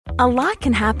A lot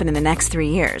can happen in the next 3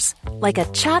 years. Like a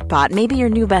chatbot may be your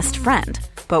new best friend.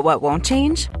 But what won't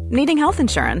change? Needing health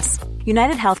insurance.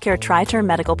 United Healthcare Tri-Term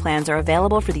Medical Plans are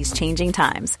available for these changing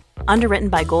times. Underwritten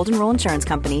by Golden Rule Insurance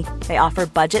Company, they offer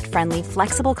budget-friendly,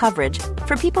 flexible coverage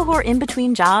for people who are in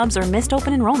between jobs or missed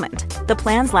open enrollment. The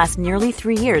plans last nearly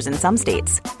 3 years in some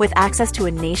states, with access to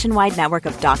a nationwide network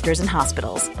of doctors and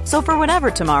hospitals. So for whatever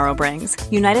tomorrow brings,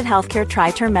 United Healthcare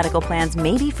Tri-Term Medical Plans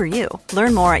may be for you.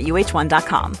 Learn more at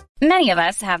uh1.com. Many of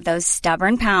us have those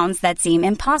stubborn pounds that seem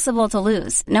impossible to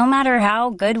lose, no matter how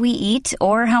good we eat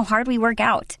or how hard we work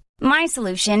out. My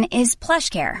solution is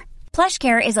PlushCare.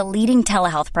 PlushCare is a leading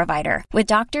telehealth provider with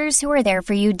doctors who are there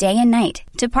for you day and night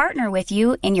to partner with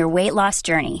you in your weight loss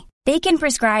journey. They can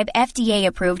prescribe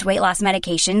FDA-approved weight loss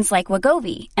medications like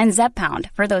Wegovy and Zepbound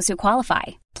for those who qualify.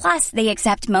 Plus, they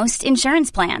accept most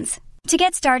insurance plans. To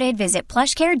get started, visit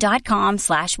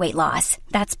plushcare.com/weightloss.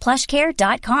 That's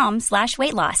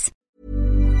plushcare.com/weightloss.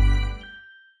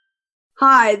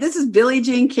 Hi, this is Billie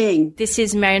Jean King. This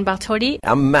is Marion Bartoli.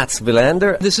 I'm Mats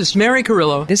Wilander. This is Mary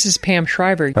Carrillo. This is Pam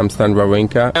Shriver. I'm Stan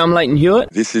Wawrinka. I'm Leighton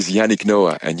Hewitt. This is Yannick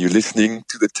Noah, and you're listening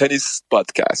to the Tennis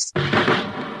Podcast.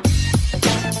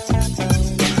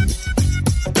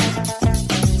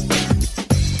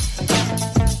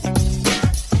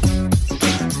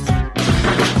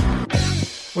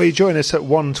 Well, you join us at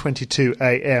 1:22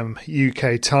 a.m.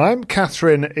 UK time.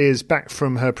 Catherine is back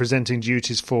from her presenting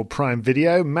duties for Prime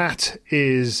Video. Matt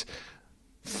is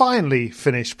finally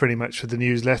finished pretty much with the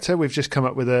newsletter. We've just come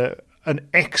up with an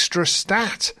extra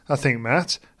stat, I think,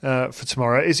 Matt, for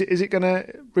tomorrow. Is it going to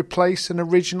replace an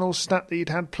original stat that you'd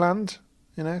had planned?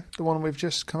 You know, the one we've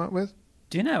just come up with?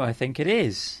 Do you know? I think it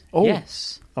is. Oh,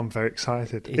 yes. I'm very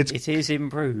excited. It is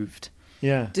improved.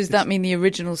 Yeah. Does that mean the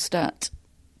original stat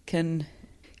can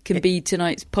be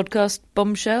tonight's podcast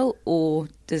bombshell, or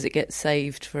does it get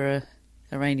saved for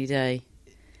a rainy day?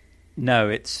 No,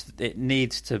 it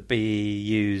needs to be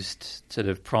used sort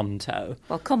of pronto.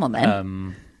 Well, come on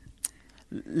then.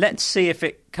 Let's see if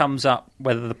it comes up,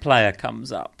 whether the player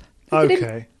comes up.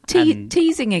 Okay.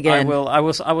 Teasing again. I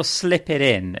will slip it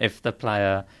in if the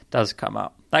player does come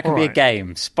up. That could be a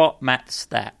game. Spot Matt's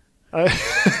stat.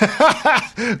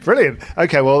 Brilliant.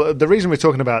 Okay, well, the reason we're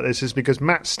talking about this is because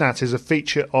Matt's stat is a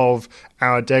feature of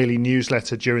our daily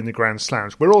newsletter during the Grand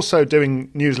Slams. We're also doing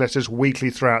newsletters weekly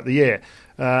throughout the year,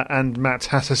 and Matt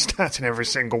has a stat in every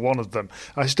single one of them.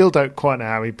 I still don't quite know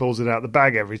how he pulls it out of the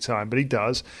bag every time, but he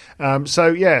does.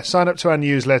 So, sign up to our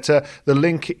newsletter. The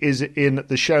link is in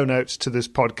the show notes to this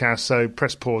podcast, so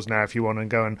press pause now if you want and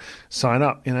go and sign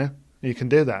up, you know. You can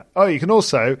do that. Oh, you can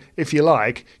also, if you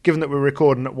like, given that we're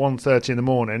recording at 1:30 in the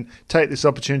morning, take this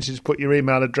opportunity to put your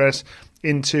email address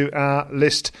into our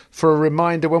list for a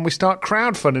reminder when we start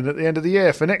crowdfunding at the end of the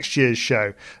year for next year's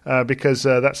show, because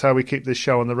that's how we keep this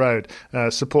show on the road.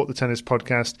 Support the Tennis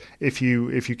Podcast if you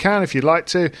can, if you'd like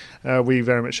to. We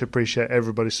very much appreciate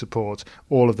everybody's support,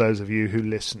 all of those of you who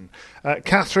listen.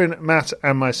 Catherine, Matt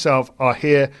and myself are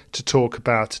here to talk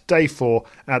about Day 4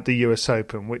 at the US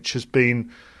Open, which has been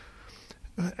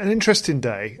an interesting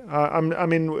day.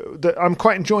 I'm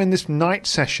quite enjoying this night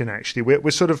session, actually. We're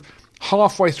sort of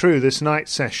halfway through this night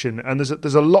session, and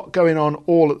there's a lot going on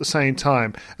all at the same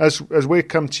time. As we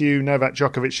come to you, Novak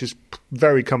Djokovic is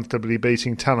very comfortably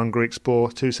beating Talon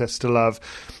Griekspoor 2-0.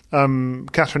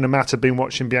 Catherine and Matt have been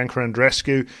watching Bianca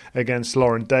Andreescu against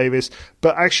Lauren Davis.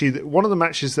 But actually, one of the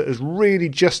matches that has really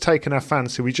just taken our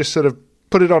fancy, we just sort of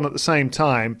put it on at the same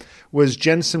time, was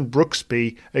Jenson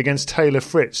Brooksby against Taylor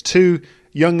Fritz, two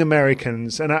young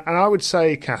Americans. And I would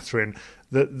say, Catherine,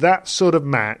 that sort of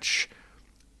match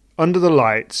under the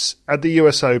lights at the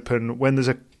US Open, when there's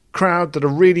a crowd that are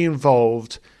really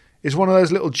involved, is one of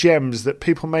those little gems that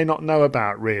people may not know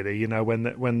about, really. You know,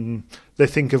 when they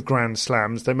think of Grand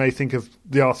Slams, they may think of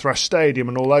the Arthur Ashe Stadium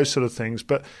and all those sort of things.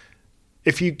 But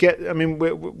if you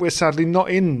we're sadly not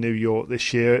in New York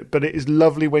this year, but it is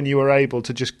lovely when you are able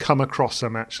to just come across a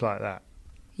match like that.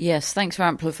 Yes, thanks for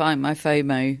amplifying my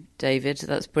FOMO, David.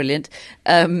 That's brilliant.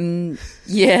 It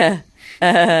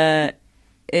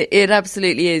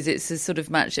absolutely is. It's a sort of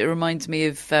match. It reminds me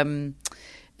of a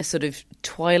sort of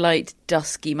twilight,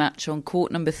 dusky match on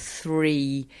court number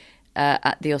 3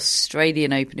 at the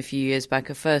Australian Open a few years back,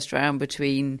 a first round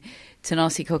between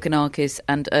Thanasi Kokkinakis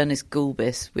and Ernest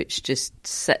Gulbis, which just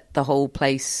set the whole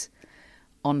place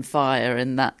on fire.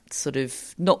 And that sort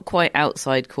of, not quite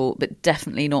outside court, but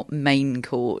definitely not main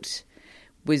court,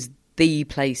 was the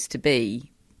place to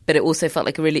be. But it also felt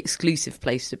like a really exclusive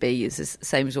place to be. It's the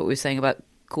same as what we were saying about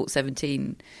Court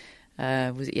 17.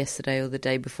 Was it yesterday or the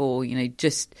day before? You know,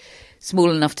 just small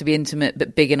enough to be intimate,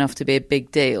 but big enough to be a big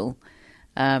deal.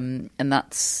 And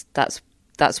that's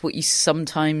that's what you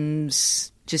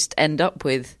sometimes just end up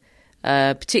with,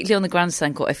 particularly on the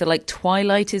grandstand court. I feel like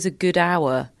twilight is a good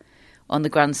hour on the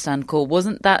grandstand court.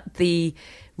 Wasn't that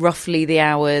roughly the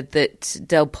hour that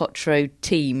Del Potro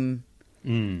team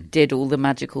did all the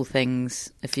magical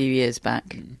things a few years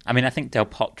back? I mean, I think Del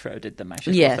Potro did the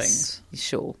magical things. Yes,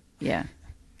 sure, yeah.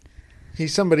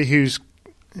 He's somebody who's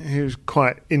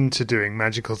quite into doing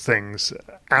magical things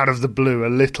out of the blue a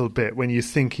little bit when you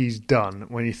think he's done,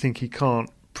 when you think he can't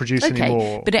produce any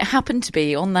more. But it happened to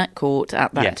be on that court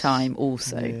at that time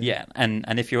also. Yeah,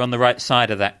 and if you're on the right side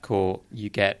of that court, you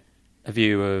get a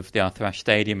view of the Arthur Ashe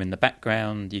Stadium in the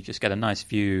background. You just get a nice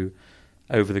view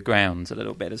over the grounds a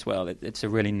little bit as well. It's a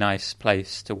really nice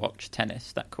place to watch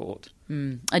tennis, that court.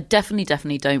 I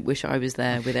definitely don't wish I was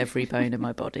there with every bone in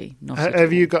my body.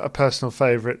 Have you got a personal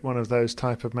favourite, one of those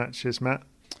type of matches, Matt,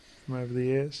 from over the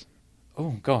years?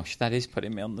 Oh, gosh, that is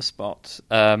putting me on the spot.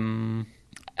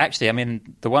 Actually, I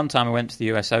mean, the one time I went to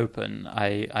the US Open,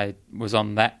 I was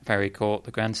on that very court,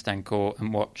 the grandstand court,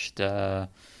 and watched Borna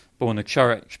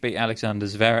Coric beat Alexander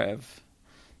Zverev.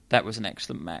 That was an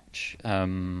excellent match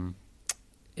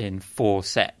in 4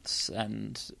 sets,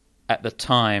 and at the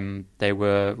time they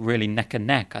were really neck and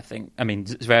neck, I think. I mean,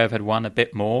 Zverev had won a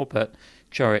bit more, but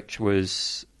Coric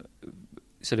was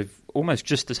sort of almost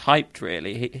just as hyped,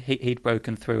 really. He'd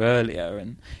broken through earlier,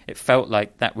 and it felt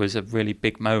like that was a really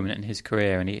big moment in his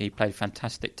career, and he played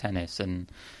fantastic tennis.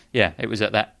 And yeah, it was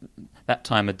at that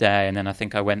time of day, and then I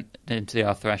think I went into the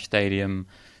Arthur Ashe Stadium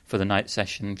for the night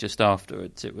session just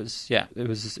afterwards. It was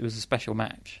a special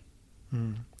match.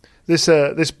 This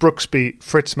Brooksby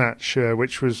Fritz match,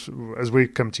 which was, as we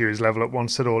come to, is level at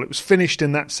 1-1. It was finished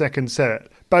in that second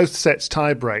set, both sets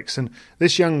tie breaks, and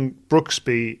this young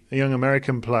Brooksby, a young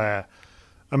American player,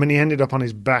 I mean, he ended up on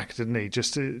his back, didn't he?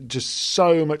 Just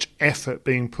so much effort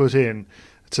being put in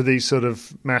to these sort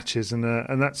of matches, and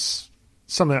that's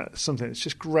something that's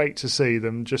just great to see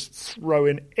them just throw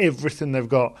in everything they've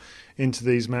got into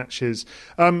these matches.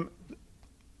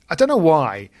 I don't know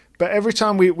why, but every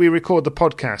time we record the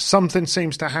podcast, something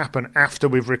seems to happen after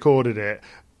we've recorded it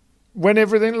when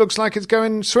everything looks like it's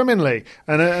going swimmingly.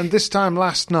 And this time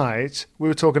last night, we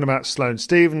were talking about Sloane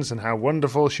Stephens and how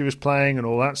wonderful she was playing and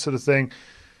all that sort of thing.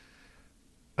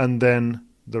 And then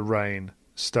the rain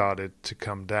started to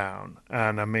come down.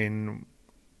 And I mean,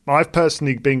 I've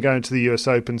personally been going to the US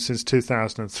Open since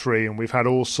 2003, and we've had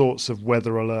all sorts of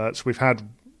weather alerts. We've had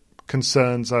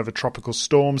concerns over tropical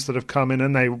storms that have come in,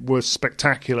 and they were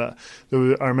spectacular.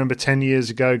 I remember 10 years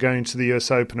ago going to the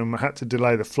US Open and we had to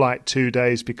delay the flight 2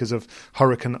 days because of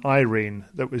Hurricane Irene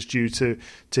that was due to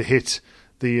hit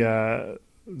the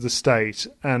state,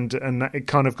 and it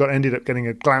kind of ended up getting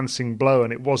a glancing blow,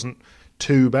 and it wasn't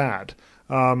too bad.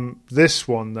 This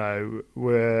one, though,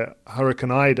 where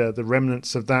Hurricane Ida, the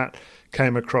remnants of that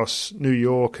came across New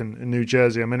York and New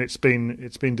Jersey. I mean, it's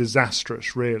been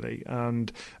disastrous, really.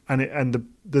 And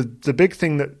the big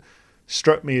thing that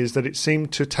struck me is that it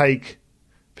seemed to take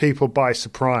people by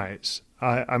surprise.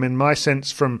 I mean, my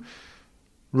sense from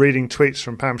reading tweets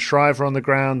from Pam Shriver on the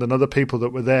ground and other people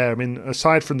that were there, I mean,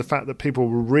 aside from the fact that people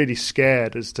were really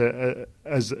scared as the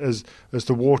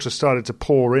water started to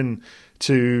pour in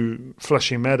to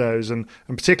Flushing Meadows, and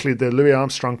particularly the Louis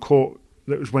Armstrong court,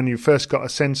 that was when you first got a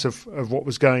sense of what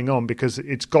was going on, because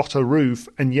it's got a roof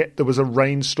and yet there was a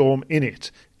rainstorm in it,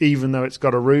 even though it's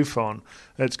got a roof on.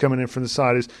 It's coming in from the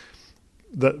side. Is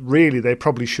that really they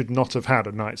probably should not have had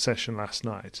a night session last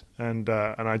night, and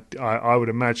I would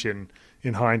imagine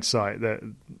in hindsight that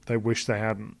they wish they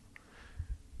hadn't.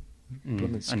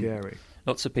 It's scary. And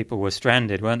lots of people were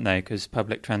stranded, weren't they? Because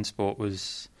public transport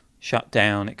was shut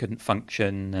down, it couldn't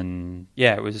function, and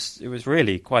yeah, it was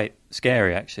really quite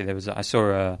scary. Actually, I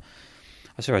saw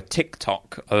a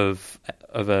TikTok of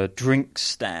a drink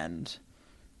stand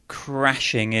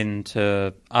crashing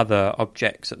into other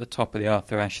objects at the top of the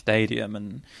Arthur Ashe Stadium,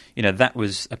 and that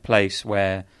was a place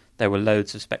where there were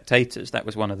loads of spectators. That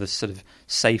was one of the sort of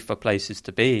safer places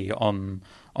to be on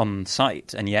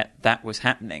site, and yet that was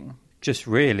happening. Just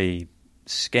really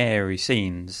scary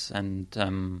scenes,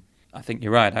 and I think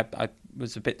you're right. I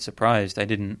was a bit surprised they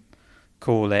didn't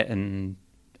call it and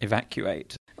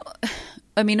evacuate.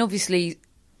 I mean, obviously,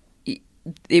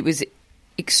 it was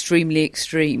extremely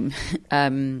extreme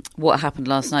what happened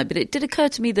last night. But it did occur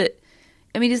to me that,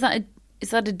 I mean, is that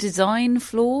a design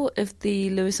flaw of the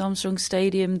Louis Armstrong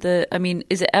Stadium?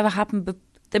 Is it ever happened?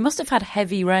 They must have had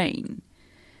heavy rain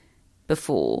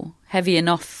before, heavy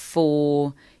enough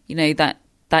for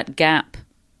that gap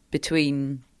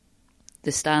between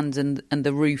the stands and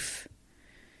the roof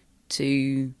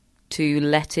to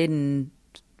let in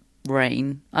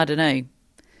rain. I don't know.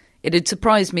 it had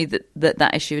surprised me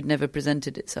that issue had never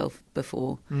presented itself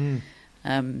before.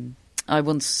 I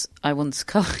once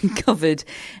covered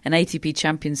an ATP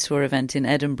Champions Tour event in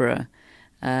Edinburgh,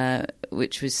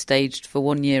 which was staged for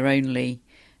 1 year only,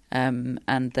 and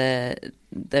their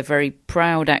very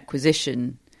proud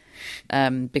acquisition,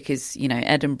 because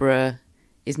Edinburgh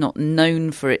is not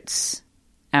known for its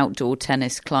outdoor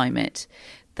tennis climate.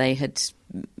 They had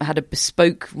a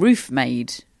bespoke roof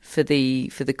made for the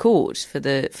court, for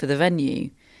the venue.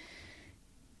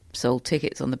 Sold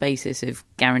tickets on the basis of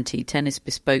guaranteed tennis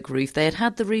bespoke roof. They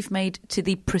had the roof made to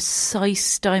the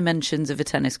precise dimensions of a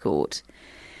tennis court.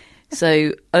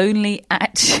 So only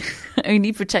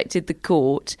protected the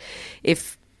court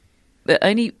if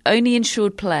only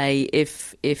ensured play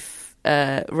if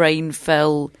rain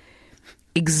fell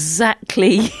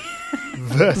exactly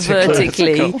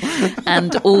vertically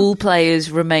and all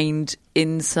players remained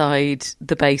inside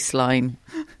the baseline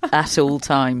at all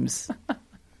times.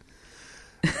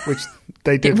 Which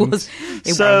they didn't.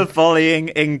 Serve volleying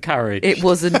encouraged. It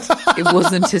wasn't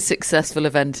a successful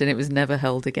event, and it was never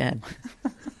held again.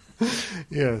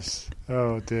 Yes.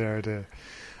 Oh dear, oh dear.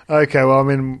 Okay, well, I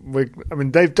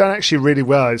mean, they've done actually really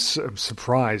well. I'm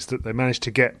surprised that they managed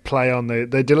to get play on.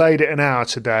 They delayed it an hour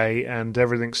today, and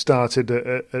everything started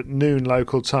at noon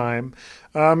local time.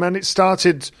 And it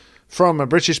started from a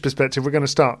British perspective. We're going to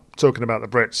start talking about the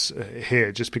Brits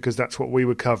here, just because that's what we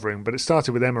were covering. But it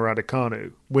started with Emma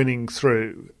Raducanu winning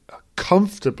through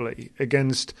comfortably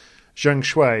against Zheng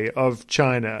Shui of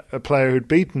China, a player who'd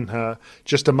beaten her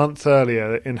just a month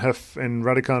earlier in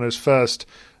Raducanu's first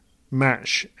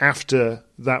match after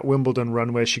that Wimbledon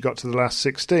run where she got to the last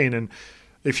 16. And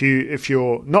if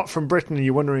you're not from Britain and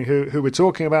you're wondering who we're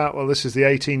talking about, well, this is the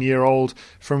 18-year-old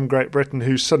from Great Britain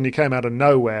who suddenly came out of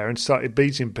nowhere and started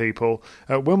beating people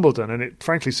at Wimbledon, and it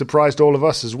frankly surprised all of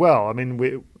us as well. I mean,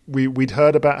 we'd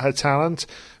heard about her talent,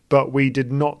 but we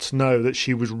did not know that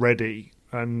she was ready.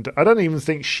 And I don't even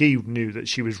think she knew that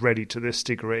she was ready to this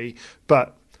degree,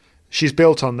 but she's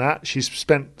built on that. She's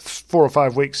spent 4 or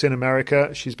 5 weeks in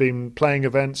America. She's been playing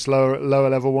events, lower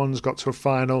level ones, got to a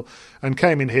final, and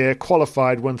came in here,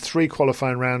 qualified, won 3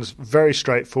 qualifying rounds very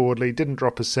straightforwardly, didn't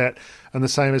drop a set, and the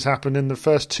same has happened in the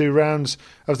first 2 rounds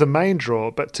of the main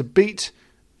draw. But to beat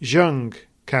Zheng,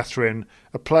 Catherine,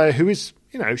 a player who is,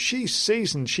 she's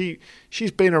seasoned,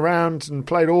 she's been around and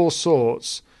played all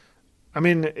sorts. I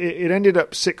mean, it ended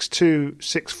up 6-2,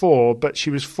 6-4, but she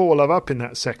was 4-love up in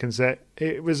that second set.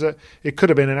 It could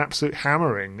have been an absolute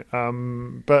hammering,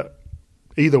 but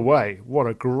either way, what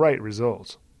a great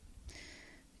result.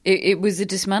 It was a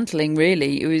dismantling,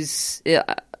 really. It was.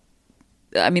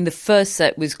 I mean, the first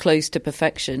set was close to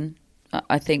perfection,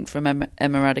 I think, from Emma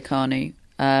Raducanu.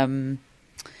 And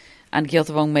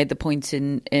Gyotha Wong made the point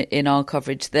in our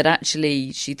coverage that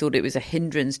actually she thought it was a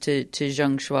hindrance to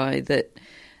Zheng Shui that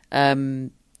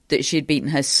she had beaten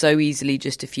her so easily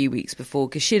just a few weeks before,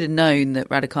 because she'd have known that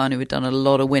Raducanu had done a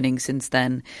lot of winning since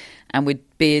then and would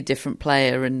be a different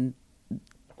player. And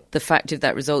the fact of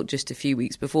that result just a few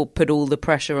weeks before put all the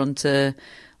pressure onto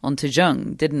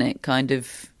Zheng, didn't it? Kind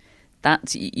of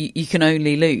that you can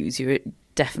only lose. You're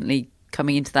definitely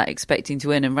coming into that expecting to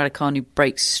win, and Raducanu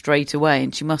breaks straight away,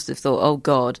 and she must have thought, oh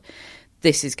God,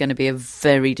 this is going to be a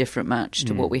very different match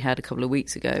to what we had a couple of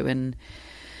weeks ago. And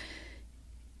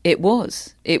It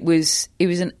was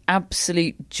an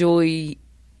absolute joy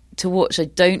to watch. I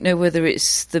don't know whether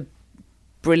it's the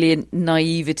brilliant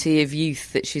naivety of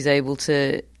youth that she's able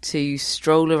to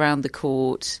stroll around the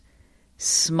court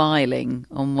smiling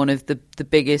on one of the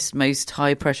biggest, most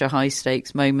high-pressure,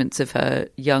 high-stakes moments of her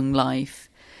young life.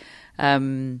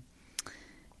 And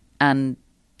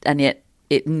yet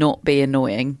it not be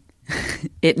annoying.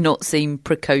 It not seem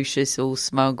precocious or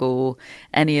smug or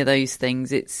any of those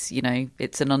things. It's,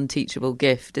 it's an unteachable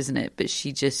gift, isn't it? But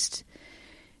she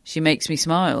makes me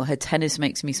smile. Her tennis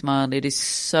makes me smile. It is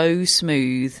so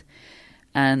smooth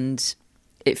and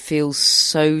it feels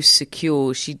so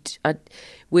secure.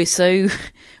 We're so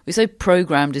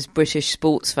programmed as British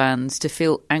sports fans to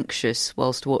feel anxious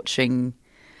whilst watching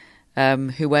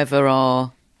whoever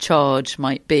our charge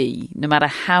might be, no matter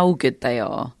how good they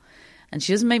are. And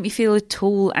she doesn't make me feel at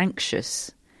all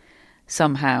anxious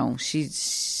somehow.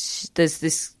 There's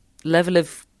this level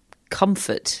of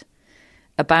comfort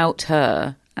about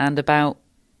her and about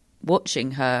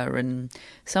watching her, and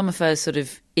some of her sort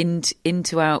of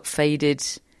into out faded,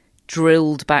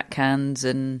 drilled backhands.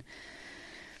 And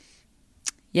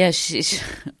yeah,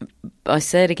 I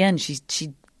say it again,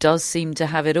 she does seem to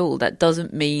have it all. That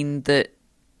doesn't mean that,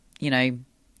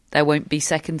 there won't be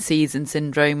second season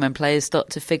syndrome when players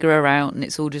start to figure her out and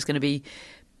it's all just going to be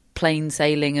plain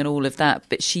sailing and all of that.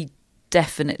 But she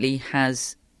definitely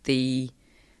has the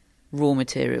raw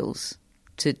materials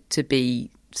to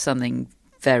be something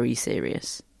very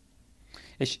serious.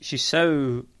 She's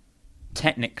so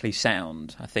technically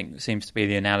sound, I think, seems to be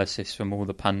the analysis from all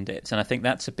the pundits. And I think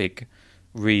that's a big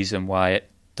reason why it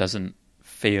doesn't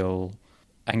feel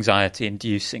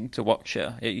anxiety-inducing to watch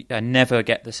her. I never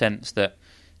get the sense that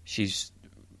she's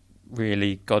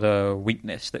really got a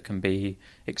weakness that can be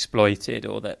exploited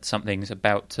or that something's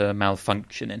about to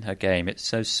malfunction in her game. It's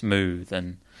so smooth,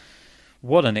 and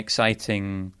what an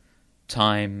exciting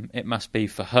time it must be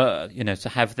for her, to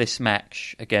have this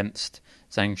match against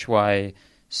Zhang Shuai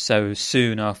so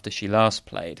soon after she last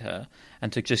played her,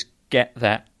 and to just get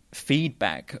that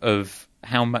feedback of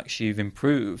how much you've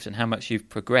improved and how much you've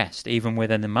progressed even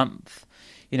within a month.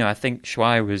 I think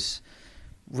Shuai was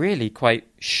really quite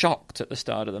shocked at the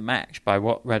start of the match by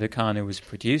what Raducanu was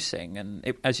producing,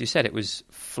 and as you said, it was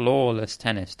flawless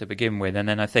tennis to begin with, and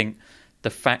then I think the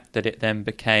fact that it then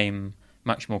became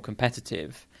much more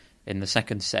competitive in the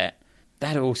second set,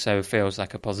 that also feels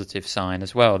like a positive sign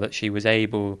as well, that she was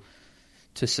able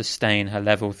to sustain her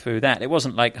level through that. It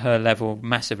wasn't like her level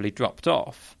massively dropped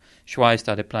off. Shuai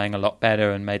started playing a lot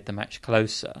better and made the match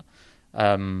closer.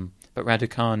 But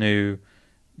Raducanu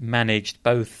managed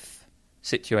both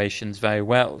situations very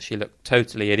well. She looked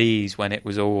totally at ease when it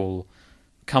was all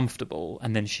comfortable,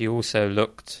 and then she also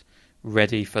looked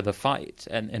ready for the fight.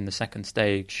 And in the second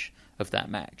stage of that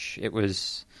match, it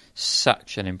was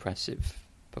such an impressive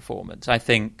performance. I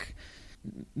think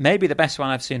maybe the best one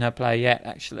I've seen her play yet,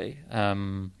 actually.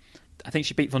 I think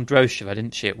she beat Vondrousova,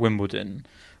 didn't she, at Wimbledon,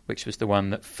 which was the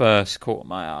one that first caught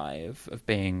my eye of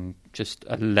being just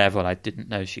a level I didn't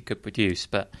know she could produce.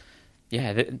 But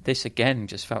yeah, this again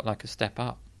just felt like a step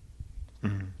up.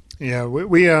 Mm. Yeah,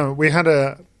 we had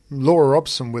a Laura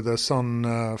Robson with us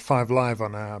on 5 Live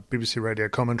on our BBC Radio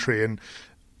commentary, and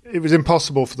it was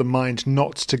impossible for the mind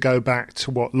not to go back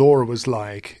to what Laura was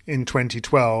like in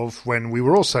 2012 when we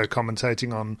were also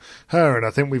commentating on her. And I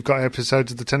think we've got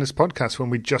episodes of the Tennis Podcast when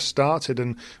we just started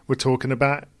and we're talking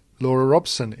about Laura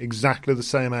Robson, exactly the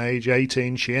same age,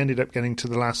 18. She ended up getting to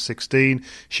the last 16.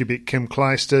 She beat Kim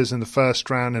Clijsters in the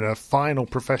first round in her final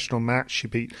professional match. She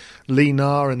beat Li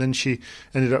Na, and then she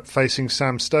ended up facing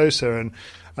Sam Stosur.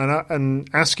 And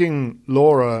asking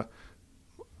Laura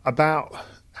about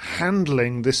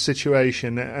handling this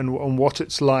situation and what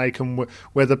it's like, and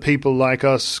whether people like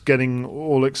us getting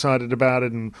all excited about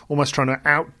it and almost trying to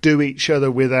outdo each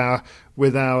other with our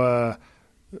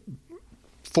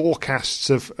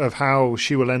forecasts of how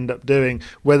she will end up doing,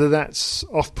 whether that's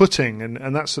off-putting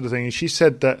and that sort of thing. And she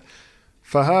said that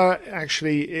for her,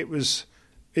 actually,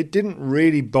 it didn't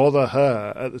really bother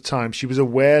her at the time. She was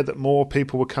aware that more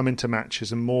people were coming to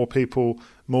matches and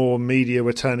more media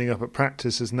were turning up at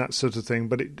practices and that sort of thing,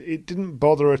 but it didn't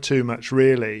bother her too much,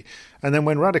 really. And then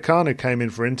when Raducanu came in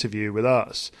for interview with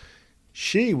us,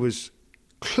 she was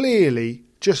clearly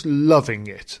just loving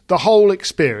it, the whole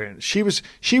experience. She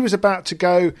was about to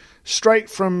go straight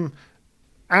from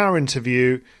our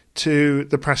interview to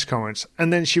the press conference,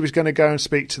 and then she was going to go and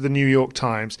speak to the New York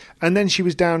Times, and then she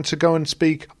was down to go and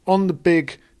speak on the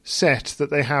big set that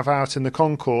they have out in the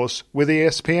concourse with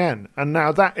ESPN. And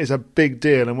now that is a big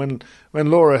deal. And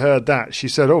when Laura heard that, she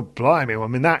said, "Oh, blimey, I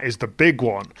mean, that is the big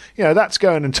one. That's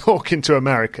going and talking to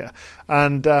America."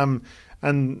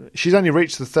 And she's only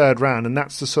reached the third round, and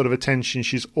that's the sort of attention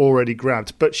she's already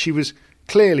grabbed. But she was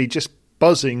clearly just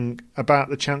buzzing about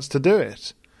the chance to do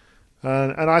it.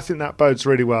 And I think that bodes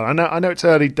really well. I know it's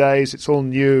early days, it's all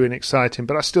new and exciting,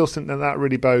 but I still think that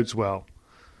really bodes well,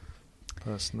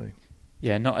 personally.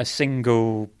 Yeah, not a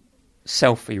single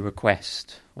selfie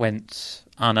request went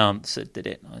unanswered, did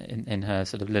it, in her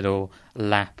sort of little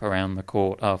lap around the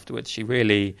court afterwards. She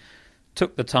really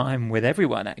took the time with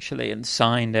everyone, actually, and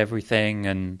signed everything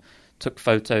and took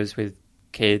photos with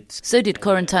kids. So did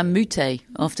Corentin Moutet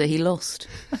after he lost.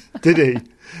 Did he?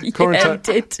 Yeah, he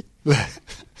did.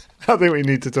 I think we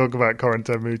need to talk about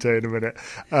Corentin Moutet in a minute.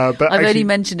 But I've only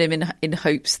mentioned him in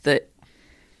hopes that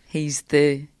he's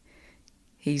the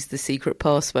secret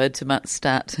password to Matt's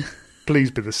stat. Please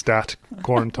be the stat,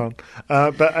 Corentin.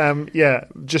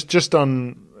 Just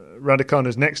on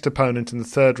Raducanu's next opponent in the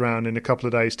third round in a couple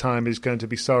of days' time is going to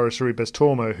be Sara Sorribes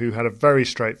Tormo, who had a very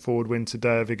straightforward win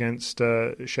today against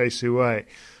Hsieh Su-wei.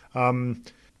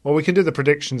 Well, we can do the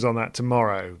predictions on that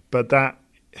tomorrow, but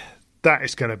that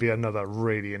is going to be another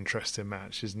really interesting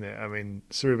match, isn't it? I mean,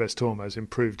 Sorribes Tormo's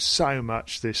improved so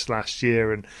much this last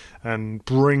year and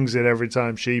brings it every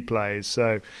time she plays.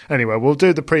 So anyway, we'll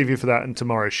do the preview for that in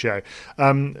tomorrow's show.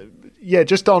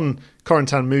 Just on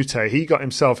Corentin Moutet, he got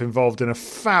himself involved in a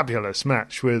fabulous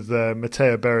match with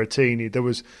Matteo Berrettini.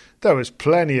 There was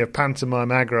plenty of pantomime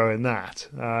aggro in that.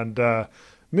 And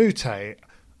Moutet,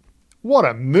 what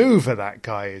a mover that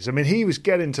guy is. I mean, he was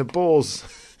getting to balls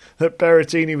that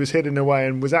Berrettini was hitting away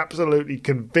and was absolutely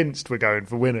convinced we're going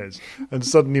for winners. And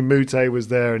suddenly Moutet was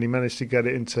there and he managed to get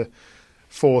it into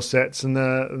 4 sets. And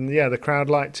the crowd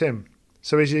liked him.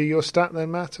 So is he your stat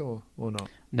then, Matt, or not?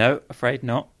 No, afraid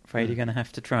not. Afraid you're going to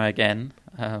have to try again.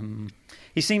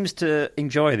 He seems to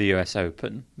enjoy the US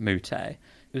Open, Moutet.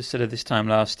 It was sort of this time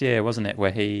last year, wasn't it,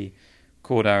 where he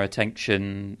caught our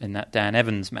attention in that Dan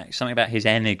Evans match. Something about his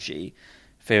energy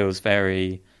feels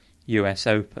very US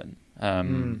Open.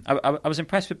 I was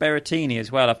impressed with Berrettini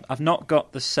as well. I've not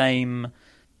got the same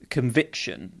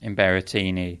conviction in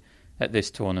Berrettini at this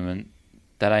tournament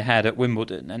that I had at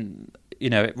Wimbledon. And,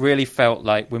 it really felt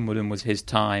like Wimbledon was his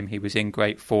time. He was in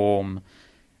great form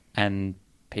and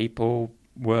people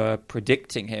were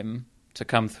predicting him to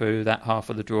come through that half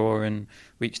of the draw and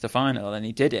reach the final, and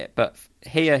he did it. But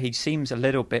here he seems a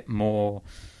little bit more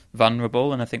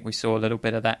vulnerable, and I think we saw a little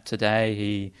bit of that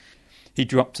today. He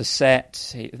dropped a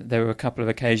set. There were a couple of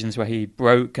occasions where he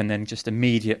broke and then just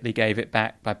immediately gave it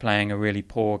back by playing a really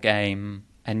poor game.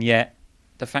 And yet,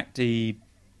 the fact he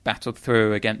battled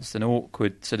through against an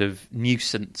awkward sort of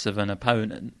nuisance of an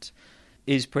opponent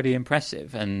is pretty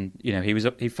impressive. And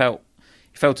he felt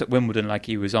at Wimbledon like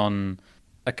he was on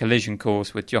a collision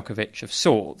course with Djokovic of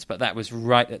sorts, but that was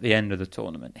right at the end of the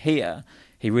tournament. Here,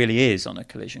 he really is on a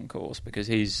collision course because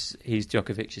he's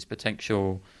Djokovic's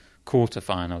potential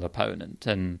quarter-final opponent,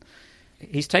 and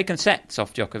he's taken sets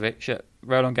off Djokovic at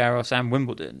Roland Garros and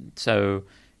Wimbledon, so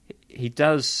he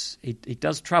does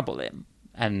trouble him.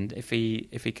 And if he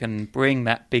can bring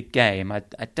that big game, I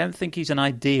don't think he's an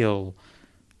ideal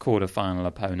quarter-final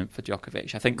opponent for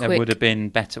Djokovic. I think there would have been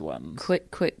better ones.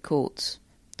 Quick courts,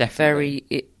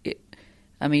 definitely.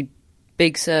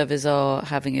 Big servers are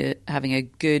having a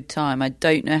good time. I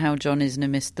don't know how John Isner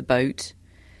missed the boat,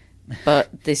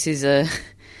 but this is a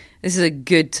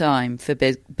good time for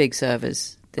big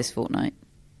servers this fortnight.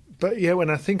 But yeah, when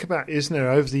I think about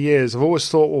Isner over the years, I've always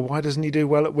thought, well, why doesn't he do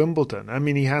well at Wimbledon? I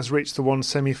mean, he has reached the one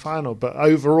semi-final, but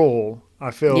overall,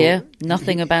 I feel... Yeah,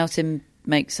 nothing about him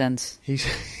makes sense.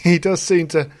 He does seem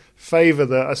to favour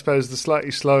the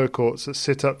slightly slower courts that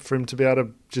sit up for him to be able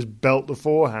to just belt the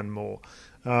forehand more.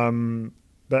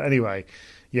 But anyway,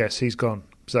 yes, he's gone.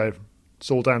 So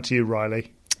it's all down to you,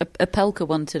 Riley. Opelka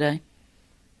won today.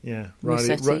 Yeah,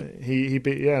 Riley. He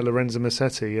beat Lorenzo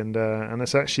Musetti, and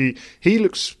it's actually, he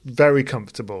looks very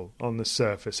comfortable on the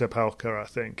surface. Opelka, I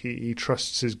think he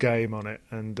trusts his game on it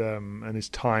and his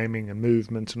timing and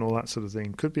movement and all that sort of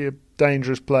thing. Could be a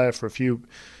dangerous player for a few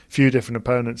different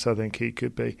opponents. I think he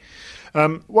could be.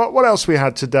 What else we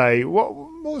had today? What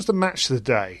was the match of the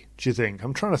day? Do you think?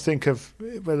 I'm trying to think of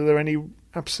whether there are any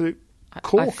absolute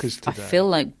corkers today. I feel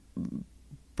like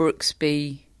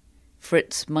Brooksby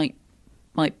Fritz might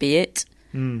be it.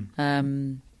 Deep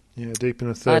in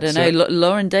the third I don't know.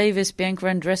 Lauren Davis, Bianca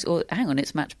Andreescu. Hang on,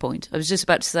 it's match point. I was just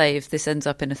about to say if this ends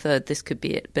up in a third, this could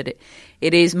be it. But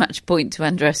it is match point to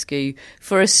Andreescu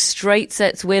for a straight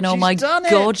sets win. Oh my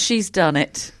God, she's done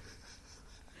it.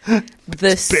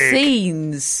 The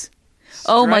scenes.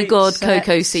 Oh my God, sets.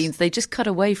 Coco scenes. They just cut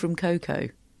away from Coco.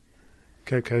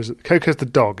 Coco's the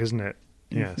dog, isn't it?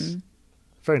 Yes. Mm-hmm.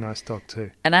 Very nice dog too.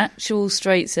 An actual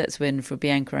straight sets win for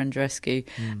Bianca Andreescu.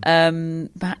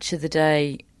 Match of the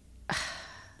day.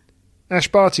 Ash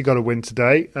Barty got a win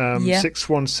today.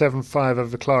 6-1, 7-5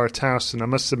 over Clara Towson. I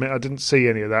must admit I didn't see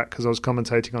any of that because I was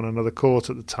commentating on another court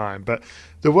at the time. But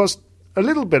there was a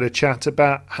little bit of chat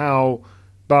about how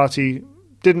Barty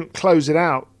didn't close it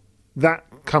out that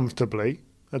comfortably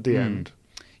at the end.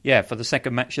 Yeah, for the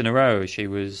second match in a row, she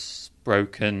was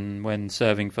broken when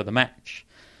serving for the match.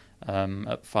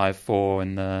 At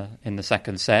 5-4 in the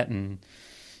second set, and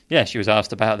she was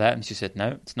asked about that, and she said, "No,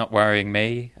 it's not worrying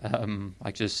me.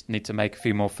 I just need to make a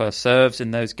few more first serves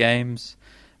in those games."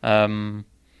 It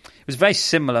was a very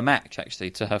similar match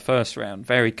actually to her first round.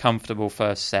 Very comfortable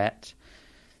first set.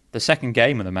 The second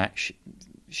game of the match,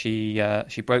 she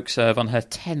broke serve on her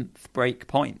 10th break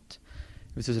point.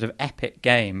 It was a sort of epic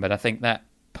game, but I think that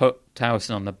put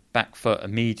Towson on the back foot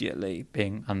immediately,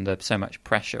 being under so much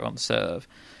pressure on serve.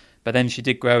 But then she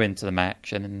did grow into the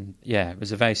match, and it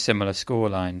was a very similar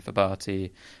scoreline for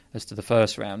Barty as to the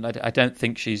first round. I don't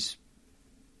think she's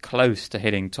close to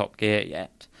hitting top gear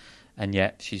yet, and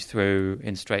yet she's through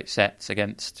in straight sets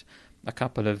against a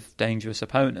couple of dangerous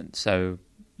opponents. So,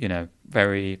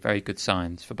 very, very good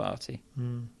signs for Barty.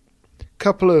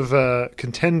 Couple of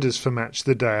contenders for match of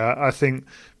the day, I think,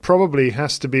 probably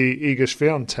has to be Iga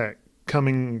Swiatek,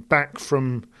 coming back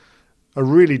from a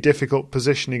really difficult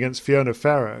position against Fiona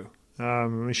Ferro.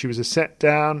 She was a set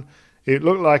down. It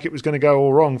looked like it was going to go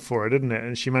all wrong for her, didn't it?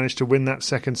 And she managed to win that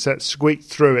second set, squeaked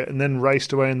through it, and then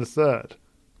raced away in the third.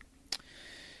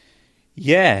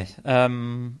 Yeah.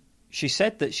 She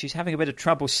said that she's having a bit of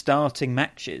trouble starting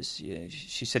matches.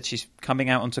 She said she's coming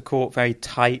out onto court very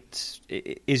tight,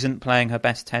 isn't playing her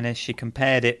best tennis. She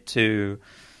compared it to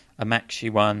a match she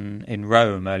won in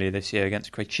Rome earlier this year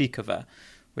against Krejcikova,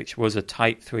 which was a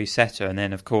tight three-setter. And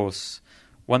then, of course,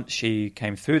 once she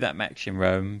came through that match in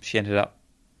Rome, she ended up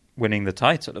winning the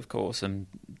title, of course, and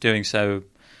doing so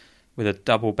with a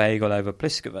double bagel over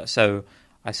Pliskova. So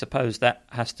I suppose that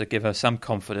has to give her some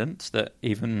confidence that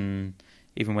even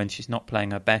when she's not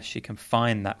playing her best, she can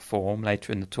find that form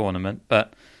later in the tournament.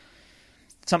 But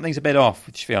something's a bit off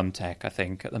with Swiatek, I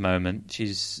think, at the moment.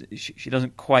 She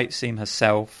doesn't quite seem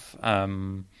herself.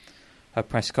 Her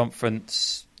press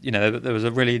conference, there was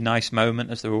a really nice moment,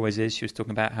 as there always is. She was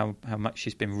talking about how much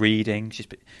she's been reading. She's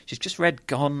just read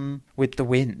Gone with the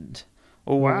Wind,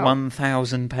 all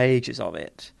 1,000 pages of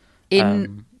it.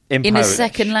 In a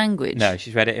second language? No,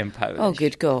 she's read it in Polish. Oh,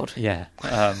 good God. Yeah.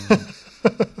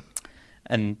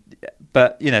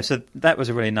 So that was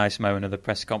a really nice moment of the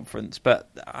press conference. But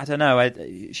I don't know,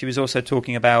 she was also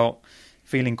talking about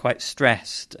feeling quite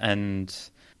stressed, and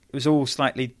it was all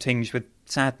slightly tinged with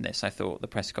sadness, I thought, the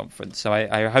press conference. So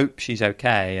I hope she's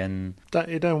okay. And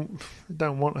you don't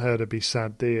want her to be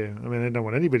sad, do you? I mean, I don't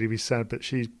want anybody to be sad, but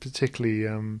she's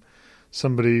particularly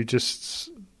somebody who just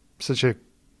such a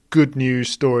good news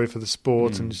story for the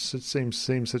sport, and just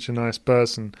seems such a nice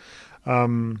person.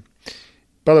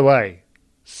 By the way,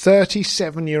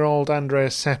 37-year-old Andrea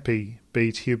Seppi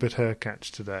beat Hubert Hurkacz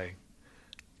today.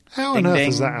 How on earth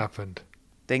has that happened?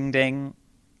 Ding, ding.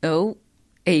 Oh,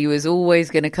 he was always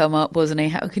going to come up, wasn't he?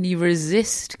 How can you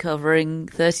resist covering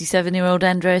 37-year-old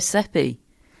Andrea Seppi?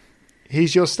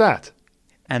 He's your stat?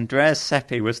 Andrea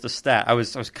Seppi was the stat. I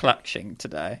was clutching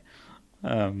today.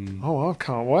 I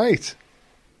can't wait.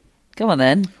 Come on,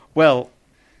 then. Well,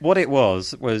 what it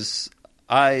was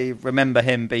I remember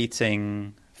him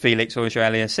beating Felix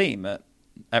Auger-Aliassime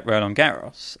at Roland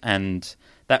Garros, and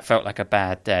that felt like a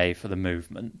bad day for the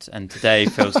movement. And today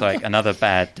feels like another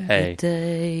bad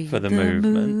day for the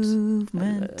movement.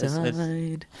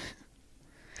 Died.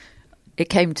 It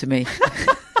came to me.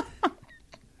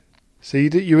 So you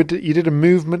did a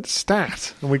movement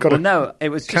stat, and we got it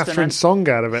was Catherine just song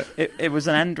out of it. It was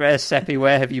an Andrea Seppi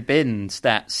 "Where Have You Been"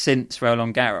 stat since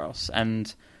Roland Garros,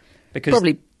 and because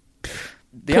probably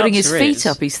putting his feet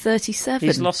up, he's 37.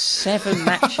 He's lost 7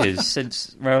 matches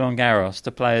since Roland Garros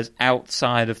to players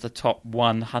outside of the top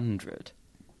 100.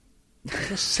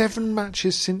 7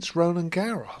 matches since Roland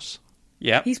Garros.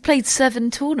 Yeah, he's played 7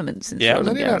 tournaments since Roland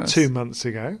only Garros. about 2 months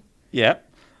ago. Yeah,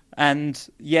 and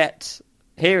yet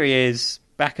here he is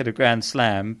back at a Grand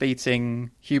Slam beating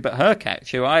Hubert Hurkacz,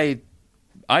 who I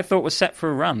thought was set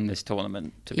for a run this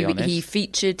tournament, to be honest. He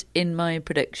featured in my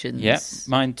predictions. Yep,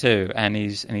 mine too. And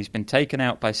he's been taken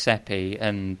out by Seppi,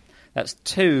 and that's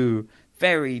 2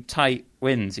 very tight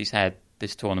wins he's had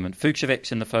this tournament.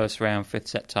 Fucsovics in the first round, 5th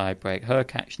set tiebreak.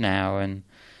 Hurkacz now, and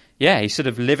yeah, he's sort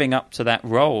of living up to that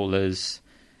role as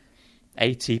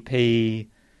ATP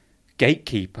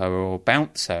gatekeeper or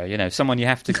bouncer. Someone you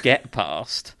have to get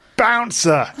past.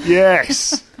 Bouncer,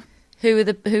 yes. Who are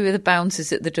the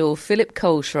bouncers at the door? Philip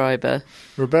Kohlschreiber,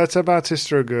 Roberto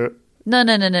Bautista Agut.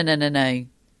 No.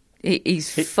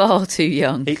 He's far too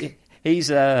young. He's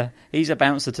a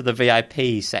bouncer to the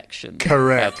VIP section.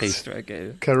 Correct. Bautista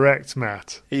Agut. Correct,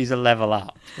 Matt. He's a level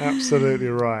up. Absolutely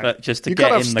right. But just to You've get got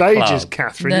to in have the stages, club.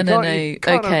 Catherine. No. You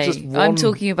can't have just Okay, one... I'm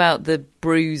talking about the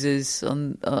bruises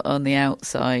on the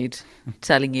outside,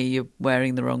 telling you're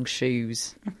wearing the wrong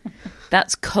shoes.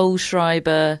 That's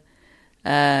Kohlschreiber.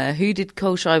 Who did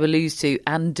Kohlschreiber lose to?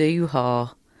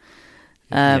 Andujar.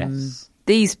 Yes.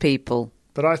 These people.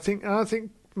 But I think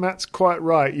Matt's quite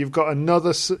right. You've got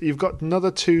another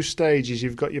 2 stages.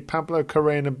 You've got your Pablo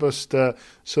Carreño Busta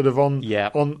sort of on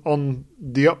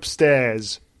the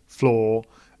upstairs floor,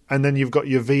 and then you've got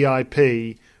your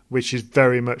VIP, which is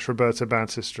very much Roberto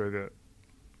Bautista Agut.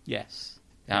 Yes,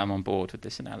 I'm on board with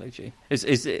this analogy. Is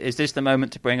this the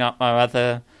moment to bring up our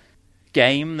other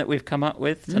game that we've come up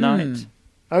with tonight?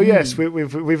 Oh yes,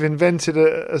 we've invented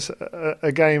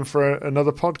a game for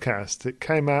another podcast. It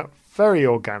came out very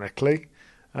organically,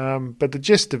 but the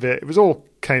gist of it was all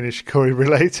Kei Nishikori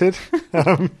related.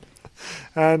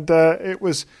 And it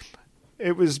was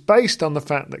based on the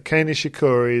fact that Kei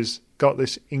Nishikori's got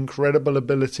this incredible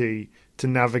ability to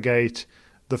navigate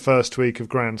the first week of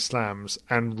Grand Slams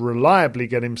and reliably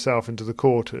get himself into the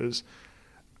quarters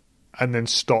and then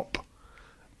stop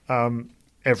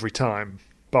every time,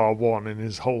 bar one in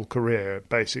his whole career,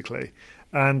 basically.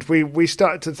 And we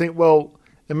started to think, well,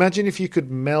 imagine if you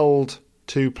could meld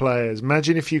two players.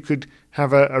 Imagine if you could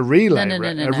have a relay.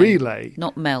 No. Relay.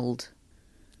 Not meld.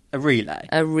 A relay.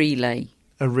 A relay.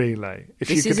 A relay.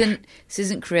 This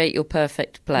isn't create your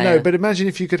perfect player. No, but imagine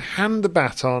if you could hand the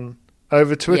baton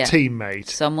over to a teammate.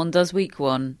 Someone does week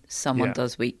one, someone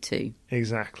does week two.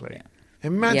 Exactly. Yeah.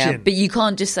 Imagine. Yeah, but you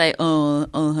can't just say, oh,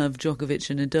 I'll have Djokovic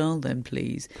and Nadal then,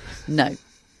 please. No.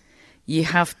 You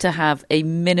have to have a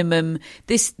minimum.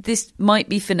 This might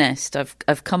be finessed.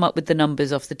 I've come up with the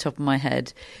numbers off the top of my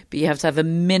head, but you have to have a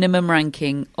minimum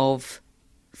ranking of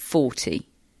 40.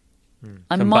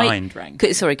 Combined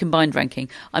ranking.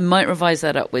 I might revise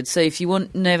that upwards. So if you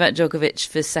want Novak Djokovic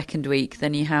for second week,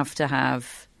 then you have to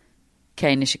have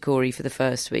Kei Nishikori for the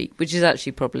first week, which is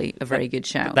actually probably a very good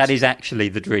shout. That is actually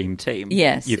the dream team.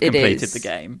 Yes, you've it completed is. the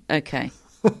game. Okay,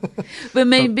 but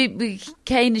maybe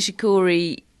Kei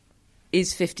Nishikori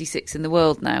is 56 in the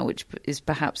world now, which is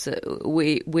perhaps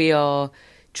we are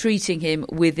treating him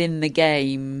within the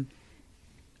game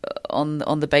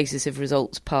on the basis of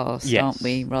results past, yes, aren't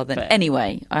we? Rather than fair.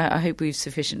 Anyway, I hope we've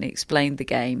sufficiently explained the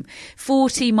game.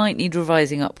 40 might need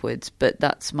revising upwards, but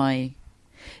that's my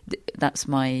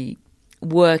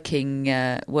working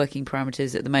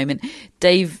parameters at the moment.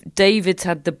 David's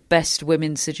had the best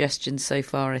women's suggestions so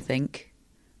far, I think.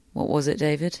 What was it,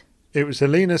 David? It was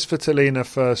Elina Svitolina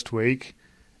first week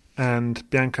and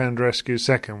Bianca Andreescu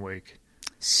second week.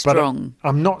 Strong. But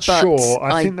I'm not sure.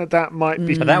 I think that might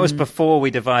be... But that was before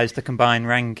we devised the combined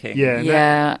ranking.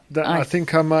 Yeah. I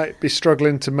think I might be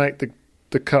struggling to make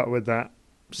the cut with that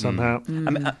somehow.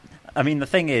 I mean, the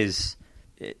thing is,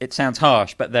 it sounds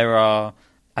harsh, but I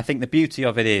think the beauty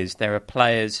of it is there are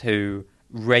players who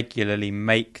regularly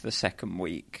make the second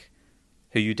week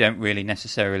who you don't really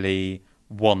necessarily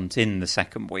want in the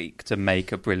second week to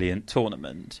make a brilliant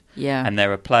tournament. Yeah. And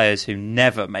there are players who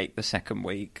never make the second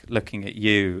week, looking at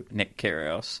you, Nick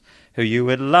Kyrgios, who you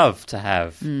would love to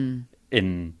have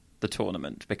in the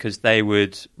tournament because they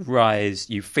would rise,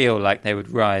 you feel like they would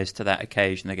rise to that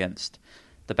occasion against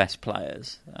the best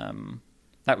players.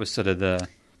 That was sort of the...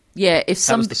 Yeah, if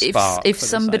if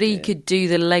somebody could do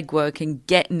the legwork and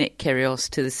get Nick Kyrgios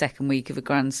to the second week of a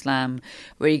Grand Slam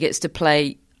where he gets to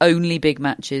play only big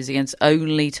matches against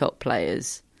only top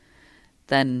players,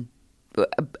 then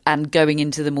and going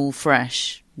into them all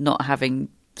fresh, not having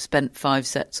spent 5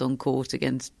 sets on court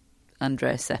against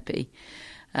Andreas Seppi.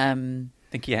 I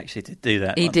think he actually did do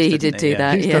that. He did do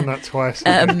that. He's done that twice.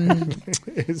 Then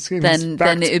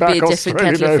it would be a different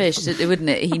kettle of fish, wouldn't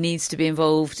it? He needs to be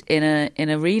involved in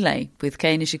a relay with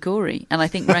Kei Nishikori, and I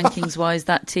think rankings wise,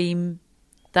 that team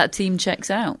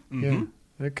checks out. Yeah.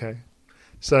 Okay.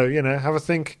 So have a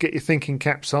think, get your thinking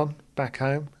caps on back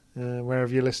home,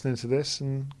 wherever you're listening to this,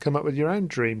 and come up with your own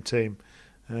dream team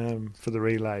for the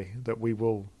relay that we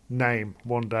will name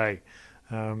one day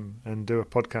and do a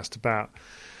podcast about.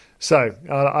 So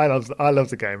I love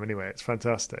the game anyway. It's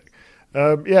fantastic.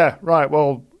 Right.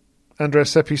 Well,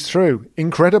 Andreas Seppi's through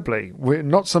incredibly.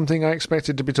 Not something I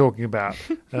expected to be talking about.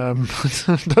 I don't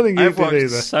think you I've did watched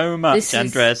either. so much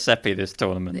Andreas Seppi this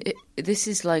tournament. This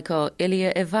is like our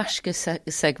Ilya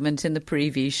Ivashka segment in the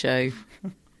preview show.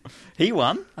 He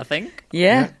won, I think.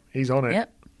 Yeah. He's on it.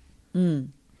 Yep.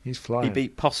 He's flying. He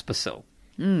beat Pospisil.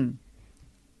 Petra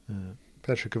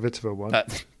Kvitova won.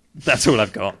 That's all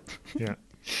I've got. Yeah.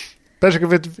 Petra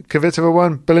Kvitova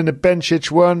won. Belinda Bencic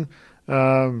won.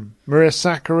 Maria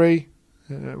Sakkari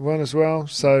won as well.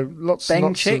 So lots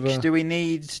of... Do we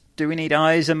need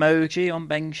eyes emoji on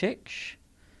Bencic?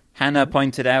 Hannah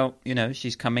pointed out,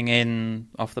 she's coming in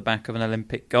off the back of an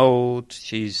Olympic gold.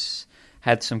 She's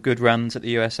had some good runs at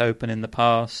the US Open in the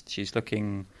past. She's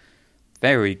looking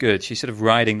very good. She's sort of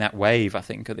riding that wave, I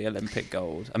think, of the Olympic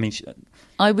gold. I mean, she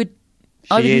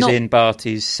is in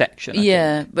Barty's section. I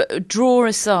think. But draw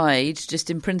aside, just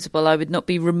in principle, I would not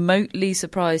be remotely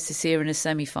surprised to see her in a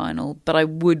semi-final, but I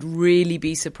would really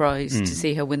be surprised to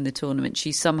see her win the tournament.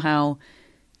 She's somehow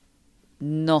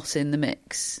not in the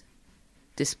mix,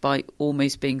 despite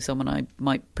almost being someone I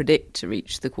might predict to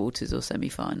reach the quarters or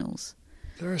semi-finals.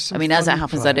 As it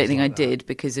happens, I don't think I did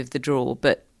because of the draw.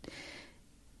 But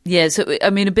yeah, so I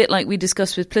mean, a bit like we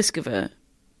discussed with Pliskova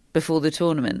before the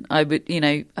tournament, I would,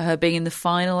 her being in the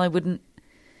final, I wouldn't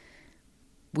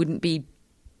be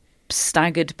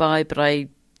staggered by, but I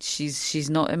she's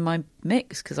not in my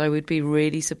mix because I would be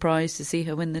really surprised to see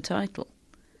her win the title.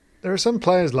 There are some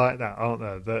players like that, aren't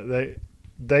there? That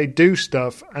they do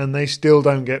stuff and they still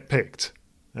don't get picked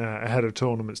ahead of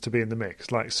tournaments to be in the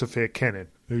mix, like Sophia Kenin,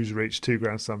 who's reached 2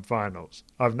 Grand Slam finals.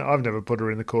 I've never put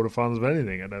her in the quarterfinals of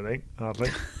anything, I don't think, hardly.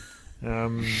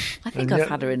 I think I've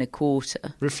had her in a quarter.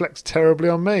 Reflects terribly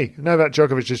on me. Novak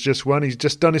Djokovic has just won. He's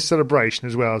just done his celebration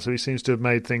as well, so he seems to have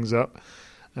made things up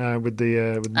with the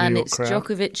New York crowd. And it's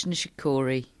Djokovic and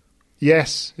Nishikori.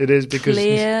 Yes, it is, because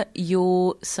clear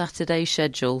your Saturday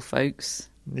schedule, folks.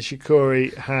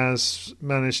 Nishikori has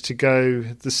managed to go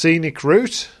the scenic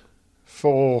route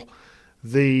for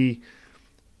the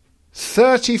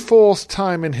 34th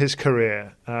time in his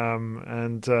career,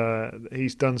 and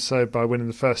he's done so by winning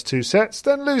the first 2 sets,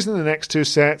 then losing the next 2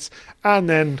 sets, and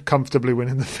then comfortably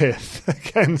winning the 5th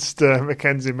against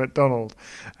Mackenzie McDonald.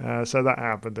 So that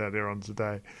happened earlier on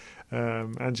today.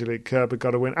 Angelique Kerber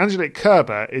got a win. Angelique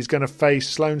Kerber is going to face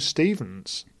Sloane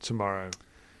Stephens tomorrow,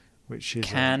 which is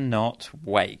cannot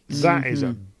wait. That is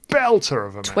a belter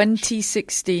of a match.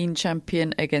 2016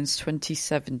 champion against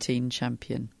 2017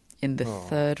 champion in the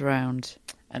 3rd round.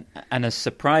 And a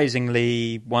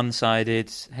surprisingly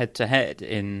one-sided head-to-head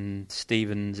in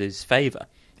Stephens' favour.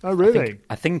 Oh, really?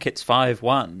 I think it's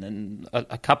 5-1, and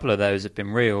a couple of those have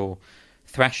been real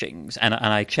thrashings. And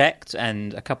I checked,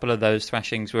 and a couple of those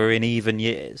thrashings were in even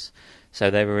years. So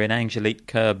they were in Angelique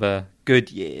Kerber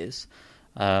good years.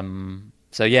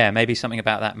 So yeah, maybe something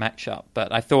about that matchup.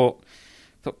 But I thought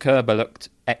Kerber looked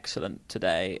excellent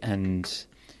today, and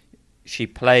she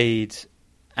played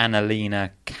Annalena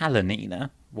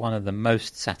Kalinina, one of the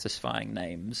most satisfying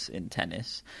names in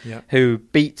tennis, who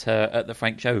beat her at the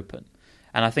French Open.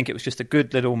 And I think it was just a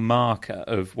good little marker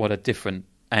of what a different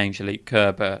Angelique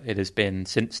Kerber it has been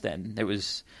since then. It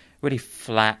was really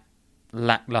flat,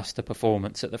 lackluster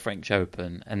performance at the French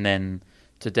Open, and then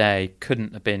today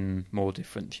couldn't have been more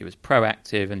different. She was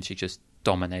proactive and she just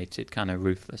dominated kind of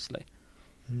ruthlessly.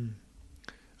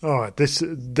 All right,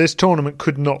 this tournament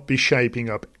could not be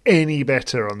shaping up any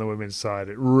better on the women's side.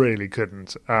 It really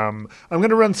couldn't. I'm going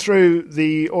to run through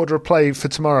the order of play for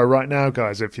tomorrow right now,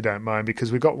 guys, if you don't mind,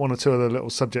 because we've got 1 or 2 other little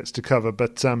subjects to cover.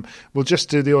 But we'll just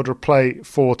do the order of play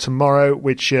for tomorrow,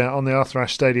 which on the Arthur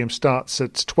Ashe Stadium starts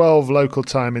at 12 local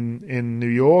time in New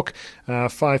York,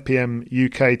 5 p.m.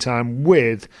 UK time,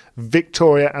 with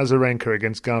Victoria Azarenka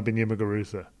against Garbiñe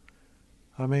Muguruza.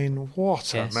 I mean,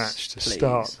 what a match to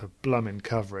start the blooming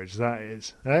coverage that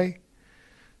is, eh?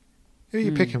 Who are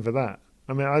you picking for that?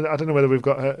 I mean, I don't know whether we've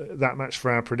got that match for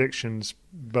our predictions,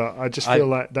 but I just feel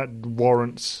like that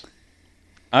warrants...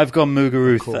 I've gone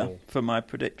Muguruza for my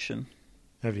prediction.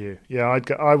 Have you? Yeah,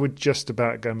 I would just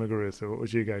about go Muguruza. What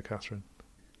would you go, Catherine?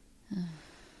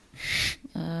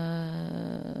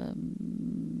 Azarenka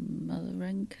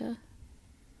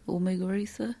or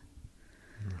Muguruza?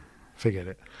 Forget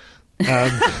it.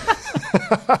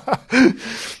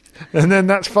 And then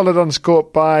that's followed on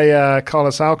court by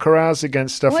Carlos Alcaraz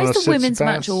against Stefanos Tsitsipas. Where's the women's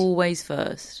match always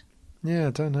first? Yeah, I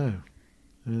don't know.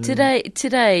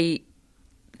 Today,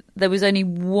 there was only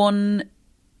one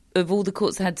of all the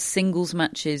courts that had singles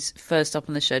matches first up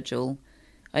on the schedule.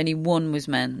 Only one was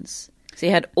men's. So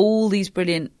you had all these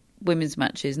brilliant women's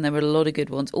matches, and there were a lot of good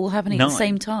ones, all happening at the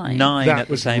same time. 9 at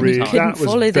the same time. You couldn't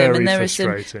follow them, and there are some.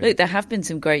 Frustrating. Look, there have been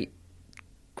some great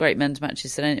men's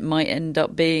matches today. It might end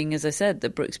up being, as I said,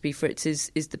 that Brooksby Fritz is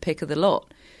the pick of the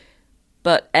lot.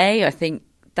 But I think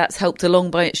that's helped along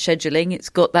by its scheduling. It's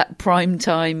got that prime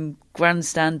time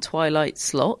grandstand twilight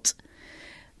slot,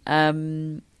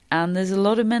 and there's a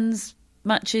lot of men's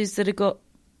matches that have got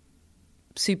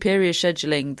superior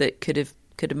scheduling that could have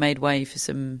made way for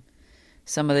some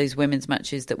of those women's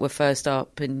matches that were first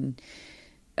up. And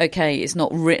okay, it's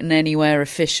not written anywhere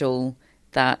official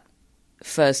that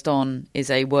first on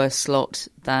is a worse slot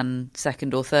than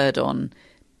second or third on,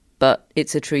 but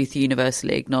it's a truth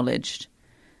universally acknowledged.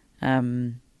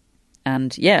 And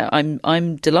yeah,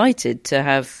 I'm delighted to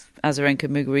have Azarenka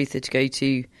Muguruza to go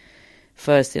to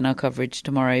first in our coverage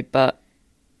tomorrow, but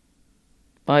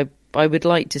I would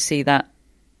like to see that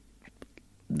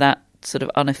sort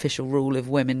of unofficial rule of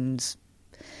women's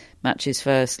matches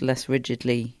first less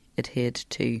rigidly adhered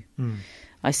to.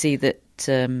 I see that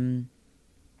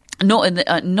not in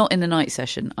the night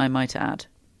session, I might add.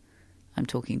 I'm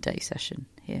talking day session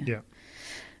here. Yeah.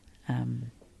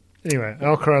 Anyway,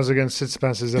 Alcaraz against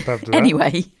Tsitsipas is up after that.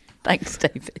 Anyway. Thanks,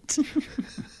 David.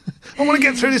 I want to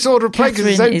get through this order of play because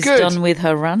it's so Catherine is good. done with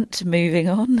her rant. Moving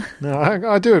on. No,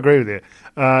 I do agree with you.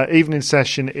 Evening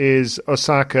session is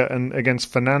Osaka and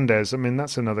against Fernandez. I mean,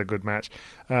 that's another good match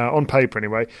on paper,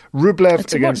 anyway.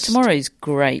 Rublev against tomorrow's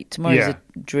great. Tomorrow's a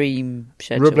dream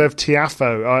schedule. Rublev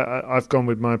Tiafoe. I've gone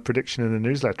with my prediction in the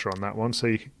newsletter on that one, so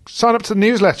you can sign up to the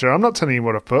newsletter. I'm not telling you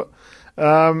what I put.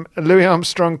 Louis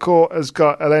Armstrong Court has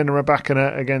got Elena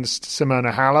Rybakina against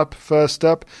Simona Halep first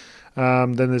up.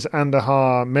 Then there's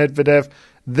Andahar Medvedev.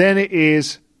 Then it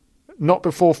is not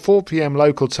before 4 p.m.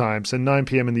 local time, so 9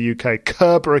 p.m. in the UK.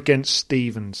 Kerber against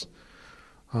Stevens.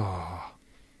 Oh,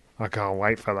 I can't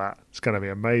wait for that. It's going to be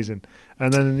amazing.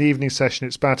 And then in the evening session,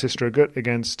 it's Baptiste Ragut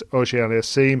against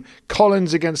Auger-Aliassime.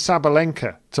 Collins against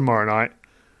Sabalenka tomorrow night.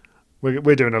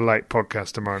 We're doing a late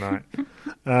podcast tomorrow night.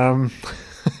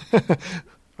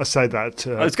 I say that.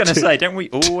 I was going to say, don't we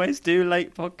always do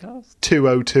late podcasts?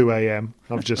 2:02 a.m.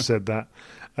 I've just said that.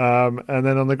 And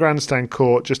then on the grandstand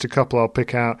court, just a couple I'll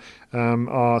pick out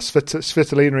are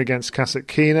Svitolina against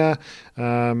Kasatkina.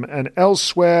 And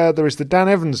elsewhere, there is the Dan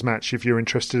Evans match, if you're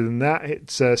interested in that.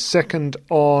 It's second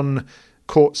on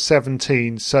court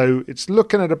 17, so it's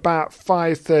looking at about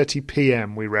 5:30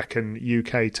 p.m, we reckon,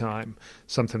 UK time,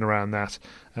 something around that.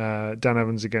 Dan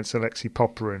Evans against Alexei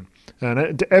Popyrin.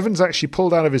 And Evans actually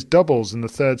pulled out of his doubles in the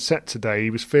third set today. He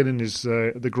was feeling his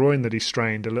the groin that he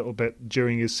strained a little bit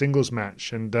during his singles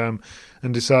match, and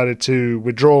decided to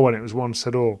withdraw when it was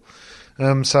 1-all.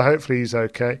 So hopefully he's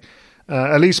okay.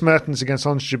 Elise Mertens against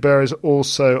Ons Jabeur is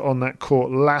also on that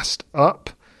court last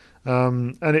up,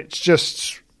 and it's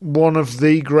just one of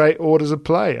the great orders of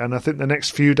play, and I think the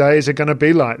next few days are going to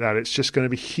be like that. It's just going to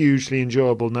be hugely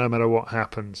enjoyable no matter what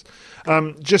happens.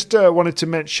 Just wanted to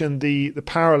mention the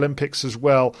Paralympics as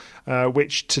well,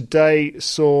 which today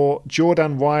saw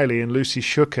Jordan Wiley and Lucy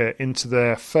Schucker into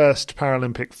their first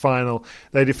Paralympic final.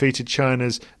 They defeated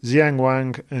China's Xiang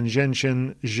Wang and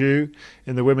Zhenzhen Zhu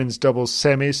in the women's doubles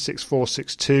semis, 6-4,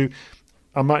 6-2.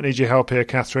 I might need your help here,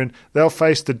 Catherine. They'll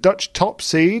face the Dutch top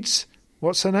seeds.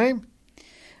 What's her name?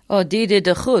 Oh, Diede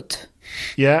de Groot.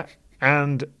 Yeah,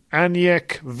 and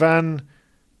Aniek van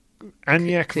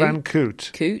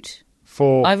Koot. Koot.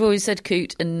 For I've always said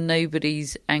Koot, and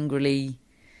nobody's angrily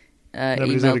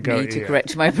nobody's emailed me to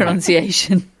correct my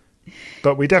pronunciation.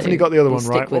 But we definitely got the other one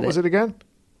right. What with was it again?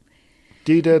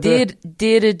 Diede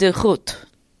de Groot.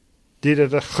 Diede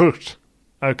de Groot.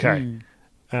 Okay.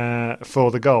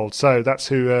 For the gold. So that's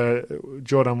who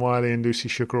Jordan Wiley and Lucy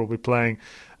Schucker will be playing.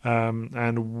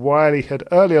 And Wiley had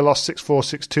earlier lost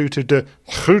 6-4, 6-2 to De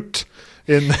Groot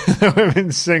in the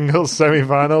women's singles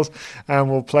semi-finals, and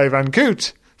will play Van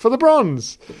Koot for the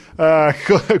bronze.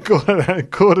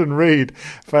 Gordon Reid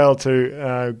failed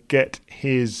to get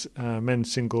his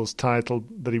men's singles title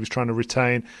that he was trying to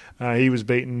retain. He was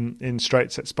beaten in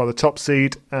straight sets by the top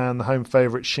seed and the home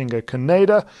favourite Shingo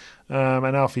Kaneda,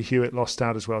 and Alfie Hewitt lost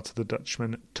out as well to the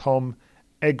Dutchman Tom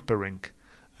Egberink.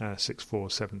 6-4,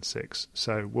 7-6.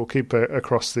 So we'll keep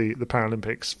across the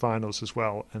Paralympics finals as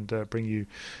well, and bring you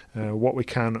what we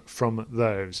can from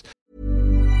those.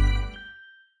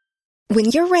 When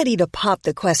you're ready to pop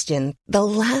the question, the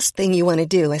last thing you want to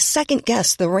do is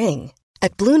second-guess the ring.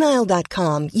 At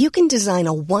BlueNile.com, you can design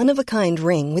a one-of-a-kind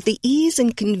ring with the ease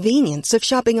and convenience of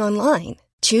shopping online.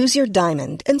 Choose your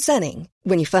diamond and setting.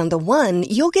 When you find the one,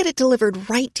 you'll get it delivered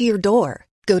right to your door.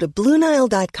 Go to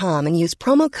BlueNile.com and use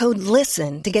promo code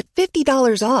LISTEN to get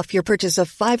 $50 off your purchase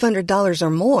of $500 or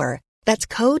more. That's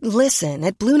code LISTEN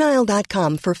at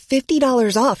BlueNile.com for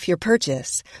 $50 off your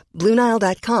purchase.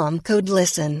 BlueNile.com, code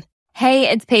LISTEN. Hey,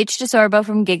 it's Paige DeSorbo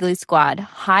from Giggly Squad.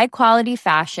 High quality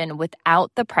fashion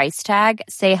without the price tag.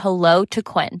 Say hello to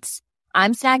Quince.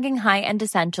 I'm snagging high-end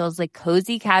essentials like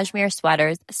cozy cashmere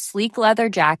sweaters, sleek leather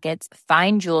jackets,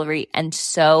 fine jewelry, and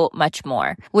so much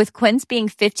more. With Quince being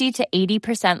 50 to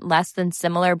 80% less than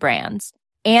similar brands.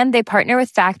 And they partner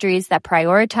with factories that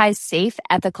prioritize safe,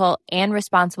 ethical, and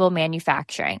responsible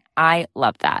manufacturing. I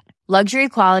love that. Luxury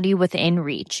quality within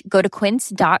reach. Go to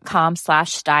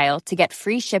quince.com/style to get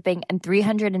free shipping and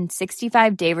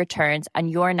 365-day returns on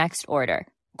your next order.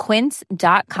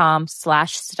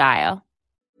 Quince.com/style.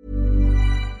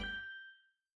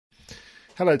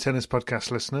 Hello, Tennis Podcast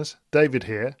listeners. David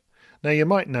here. Now, you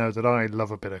might know that I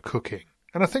love a bit of cooking,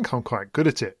 and I think I'm quite good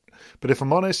at it. But if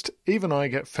I'm honest, even I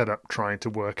get fed up trying to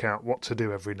work out what to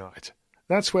do every night.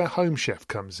 That's where Home Chef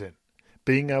comes in.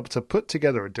 Being able to put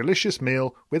together a delicious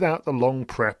meal without the long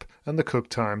prep and the cook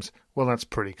times, well, that's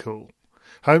pretty cool.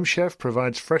 Home Chef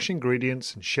provides fresh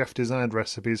ingredients and chef-designed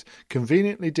recipes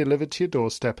conveniently delivered to your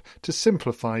doorstep to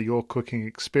simplify your cooking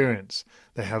experience.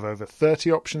 They have over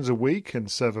 30 options a week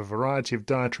and serve a variety of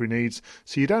dietary needs,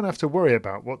 so you don't have to worry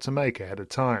about what to make ahead of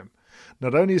time.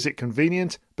 Not only is it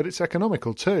convenient, but it's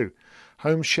economical too.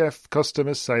 Home Chef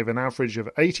customers save an average of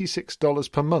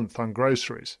 $86 per month on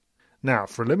groceries. Now,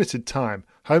 for a limited time,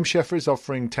 Home Chef is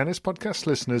offering Tennis Podcast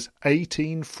listeners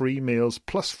 18 free meals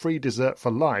plus free dessert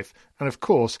for life and, of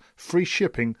course, free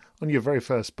shipping on your very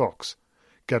first box.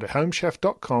 Go to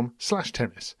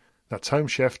homechef.com/tennis. That's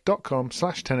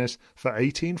homechef.com/tennis for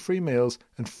 18 free meals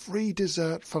and free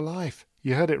dessert for life.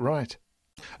 You heard it right.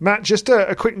 Matt, just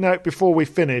a quick note before we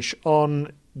finish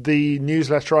on the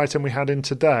newsletter item we had in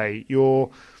today.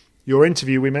 Your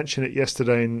interview, we mentioned it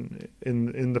yesterday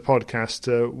in the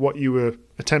podcast, what you were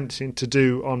attempting to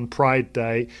do on Pride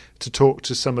Day to talk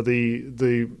to some of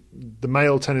the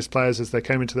male tennis players as they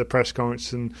came into the press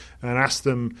conference and ask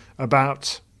them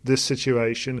about this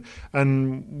situation.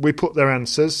 And we put their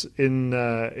answers in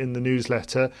the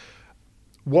newsletter.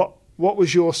 What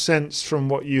was your sense from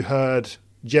what you heard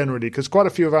generally? Because quite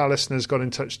a few of our listeners got in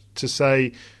touch to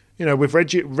say, we've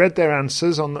read their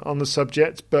answers on the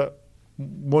subject, but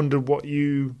wondered what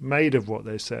you made of what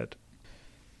they said.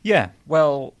 Yeah,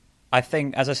 well, I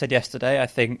think, as I said yesterday, I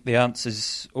think the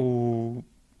answers all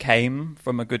came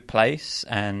from a good place,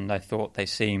 and I thought they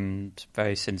seemed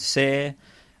very sincere,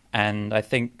 and I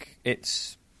think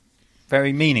it's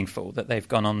very meaningful that they've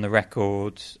gone on the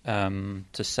record to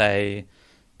say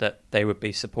that they would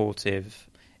be supportive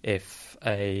if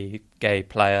a gay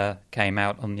player came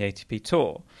out on the ATP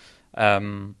Tour.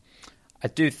 I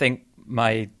do think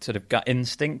my sort of gut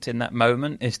instinct in that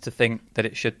moment is to think that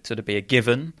it should sort of be a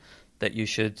given that you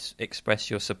should express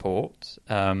your support.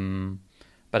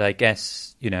 But I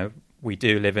guess, we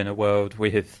do live in a world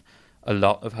with a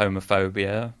lot of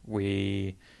homophobia.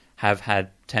 We have had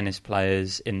tennis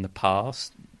players in the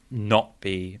past not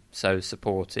be so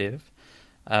supportive.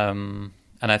 And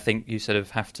I think you sort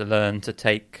of have to learn to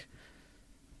take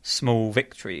small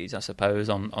victories, I suppose,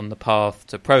 on the path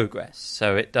to progress.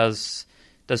 So it does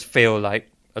feel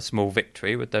like a small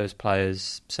victory with those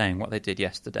players saying what they did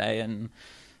yesterday, and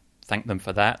thank them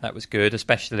for that. That was good,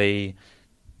 especially,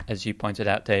 as you pointed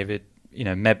out, David,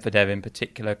 Medvedev in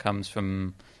particular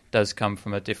does come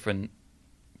from a different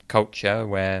culture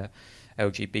where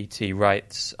LGBT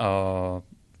rights are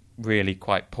really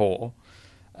quite poor.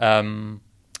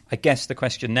 I guess the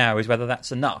question now is whether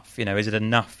that's enough. Is it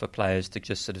enough for players to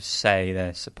just sort of say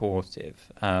they're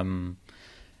supportive?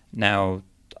 Now,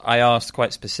 I asked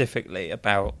quite specifically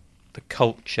about the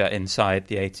culture inside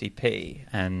the ATP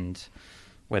and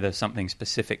whether something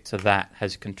specific to that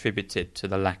has contributed to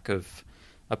the lack of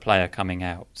a player coming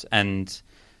out. And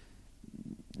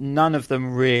none of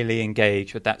them really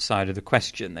engaged with that side of the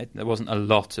question. There wasn't a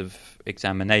lot of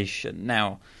examination.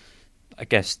 Now, I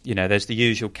guess, there's the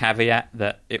usual caveat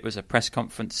that it was a press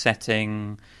conference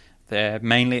setting. They're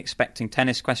mainly expecting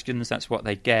tennis questions. That's what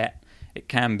they get. It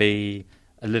can be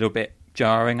a little bit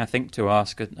jarring, I think, to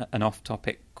ask an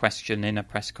off-topic question in a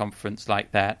press conference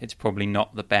like that. It's probably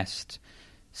not the best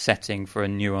setting for a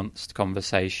nuanced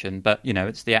conversation. But,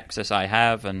 it's the access I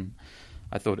have, and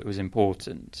I thought it was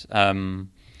important.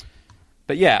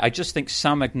 But, yeah, I just think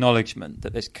some acknowledgement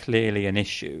that there's clearly an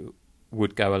issue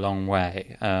would go a long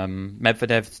way.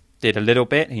 Medvedev did a little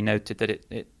bit. He noted that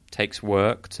it takes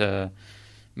work to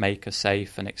make a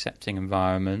safe and accepting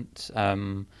environment.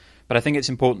 But I think it's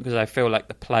important because I feel like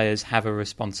the players have a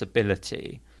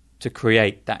responsibility to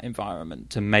create that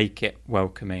environment, to make it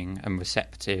welcoming and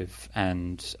receptive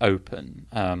and open.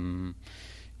 When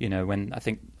I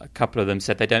think a couple of them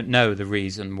said they don't know the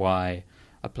reason why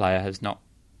a player has not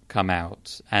come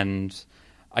out. And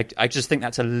I just think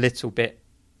that's a little bit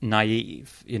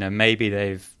naive. Maybe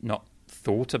they've not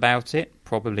thought about it,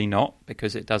 probably not,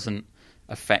 because it doesn't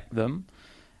affect them.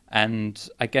 And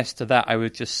I guess to that I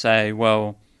would just say,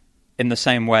 well, in the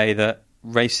same way that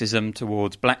racism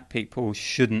towards black people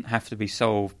shouldn't have to be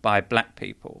solved by black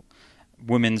people,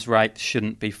 women's rights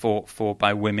shouldn't be fought for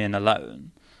by women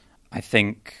alone. I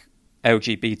think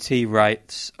LGBT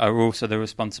rights are also the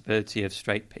responsibility of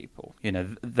straight people.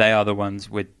 They are the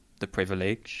ones with the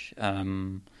privilege.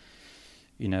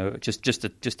 Just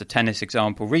a tennis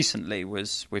example recently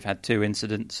was we've had 2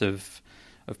 incidents of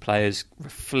players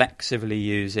reflexively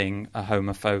using a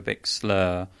homophobic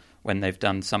slur when they've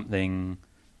done something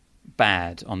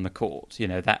bad on the court.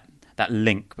 That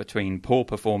link between poor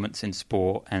performance in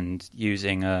sport and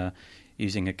using a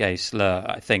gay slur.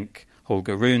 I think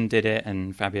Holger Rune did it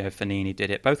and Fabio Fognini did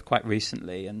it, both quite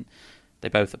recently, and they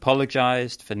both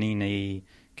apologised. Fognini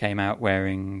came out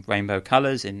wearing rainbow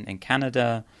colours in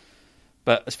Canada.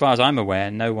 But as far as I'm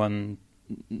aware, no one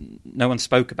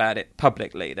spoke about it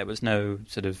publicly. There was no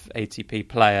sort of ATP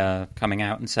player coming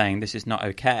out and saying this is not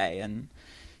okay. And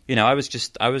I was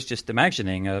just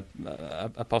imagining a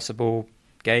possible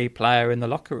gay player in the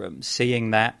locker room,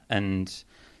 seeing that and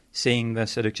seeing the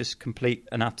sort of just complete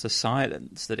and utter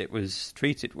silence that it was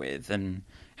treated with, and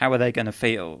how are they going to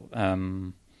feel?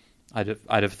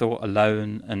 I'd have thought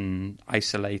alone and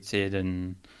isolated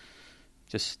and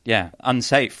just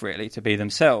unsafe really to be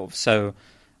themselves. So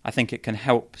I think it can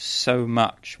help so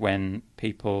much when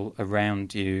people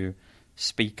around you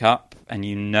speak up and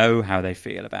you know how they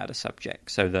feel about a subject,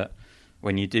 so that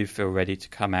when you do feel ready to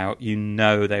come out,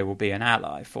 they will be an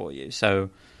ally for you. So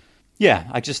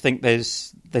I just think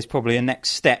there's probably a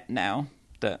next step now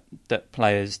that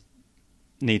players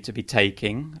need to be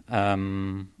taking.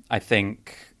 I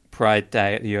think Pride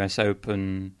Day at the US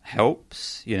Open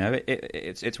helps.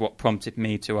 It's what prompted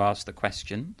me to ask the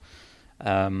question.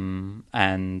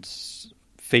 And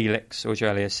Felix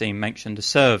Auger-Aliassime mentioned a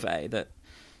survey that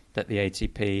the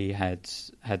ATP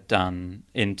had done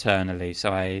internally.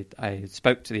 So I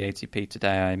spoke to the ATP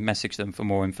today. I messaged them for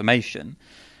more information,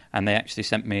 and they actually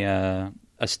sent me a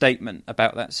statement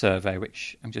about that survey,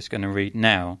 which I'm just going to read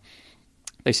now.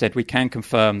 They said, "We can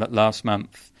confirm that last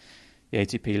month the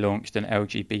ATP launched an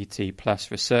LGBT plus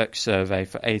research survey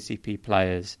for ATP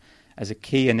players as a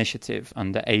key initiative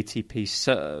under ATP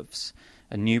Serves,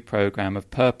 a new program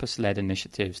of purpose-led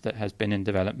initiatives that has been in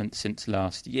development since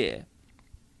last year.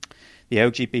 The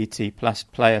LGBT plus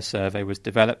player survey was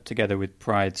developed together with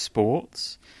Pride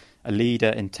Sports, a leader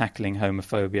in tackling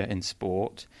homophobia in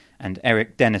sport, and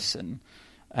Eric Dennison,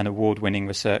 an award-winning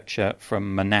researcher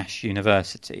from Monash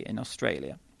University in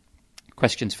Australia.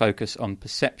 Questions focus on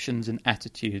perceptions and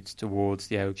attitudes towards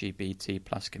the LGBT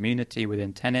plus community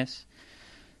within tennis.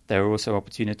 There are also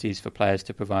opportunities for players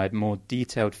to provide more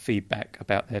detailed feedback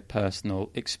about their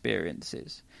personal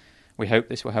experiences. We hope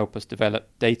this will help us develop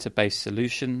data-based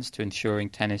solutions to ensuring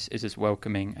tennis is as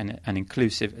welcoming and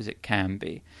inclusive as it can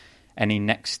be. Any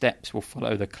next steps will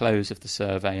follow the close of the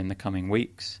survey in the coming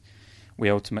weeks. We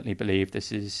ultimately believe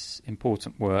this is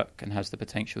important work and has the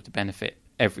potential to benefit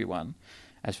everyone,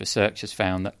 as research has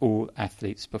found that all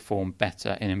athletes perform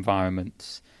better in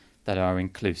environments that are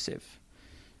inclusive."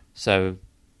 So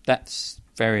that's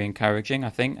very encouraging, I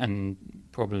think, and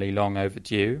probably long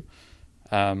overdue.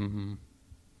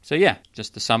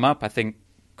 Just to sum up, I think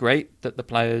great that the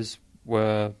players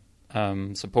were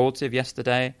supportive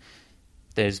yesterday.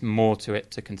 There's more to it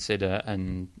to consider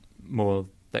and more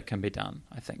that can be done,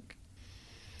 I think.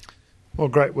 Well,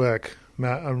 great work,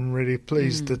 Matt. I'm really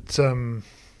pleased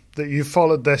that you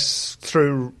followed this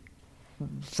through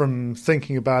from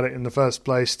thinking about it in the first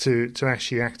place to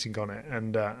actually acting on it.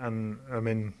 And I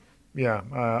mean,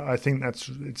 I think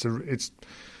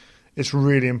it's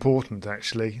really important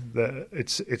actually that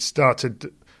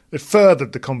it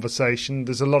furthered the conversation.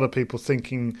 There's a lot of people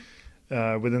thinking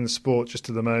within the sport just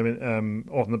at the moment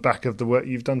on the back of the work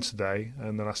you've done today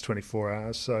in the last 24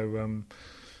 hours. So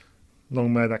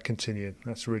long may that continue.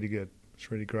 That's really good.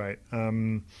 It's really great.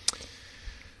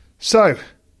 So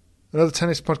another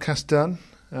tennis podcast done.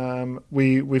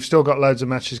 We've still got loads of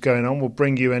matches going on. We'll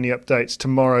bring you any updates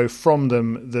tomorrow from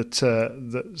them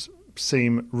that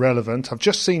seem relevant. I've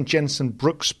just seen Jenson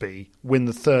Brooksby win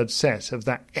the third set of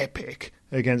that epic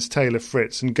against Taylor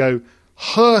Fritz and go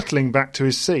hurtling back to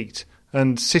his seat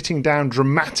and sitting down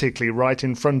dramatically right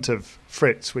in front of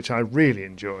Fritz, which I really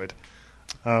enjoyed.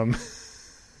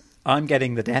 I'm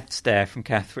getting the death stare from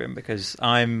Catherine because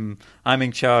I'm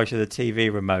in charge of the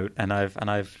TV remote and I've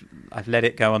let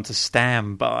it go onto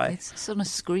standby. It's on a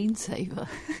screensaver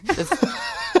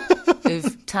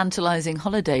of tantalising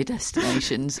holiday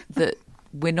destinations that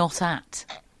we're not at.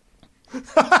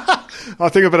 I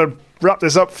think I better wrap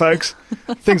this up, folks.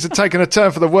 Things are taking a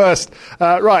turn for the worst.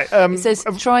 Right. It says,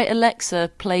 try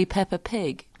Alexa, play Peppa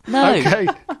Pig. No, okay.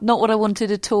 Not what I wanted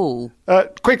at all.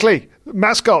 Quickly,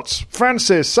 mascots.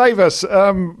 Francis, save us.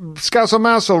 Scousel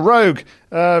Mousel, Rogue.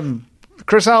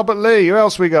 Chris Albert Lee. Who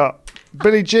else we got?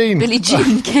 Billie Jean. Billie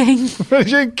Jean King. Billie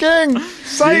Jean King.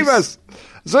 Save us.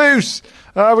 Zeus.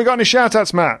 We got any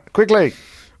shout-outs, Matt? Quickly.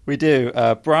 We do.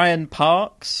 Brian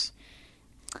Parks.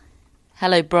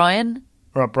 Hello, Brian.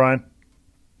 All right, Brian.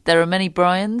 There are many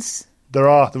Brians. There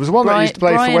are. There was one that used to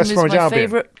play for West Bromwich Albion.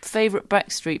 Brian was my favourite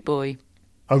Backstreet Boy.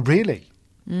 Oh, really?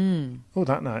 Oh,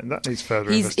 that needs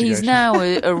further investigation. He's now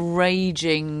a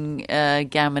raging,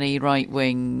 gammony,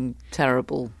 right-wing,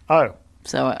 terrible. Oh,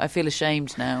 So I feel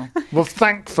ashamed now. Well,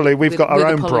 thankfully, we've got our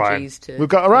own Brian. apologies to We've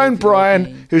got our own all of you.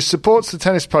 Brian who supports the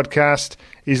Tennis Podcast.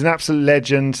 He's an absolute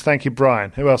legend. Thank you,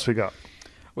 Brian. Who else we got?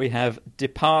 We have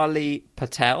Dipali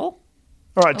Patel.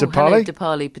 All right, Hello, Dipali.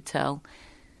 Dipali Patel.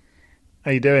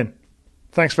 How you doing?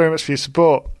 Thanks very much for your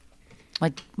support.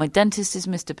 My dentist is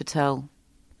Mr. Patel,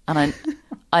 and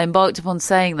I embarked upon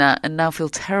saying that, and now feel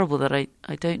terrible that I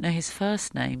don't know his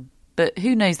first name. But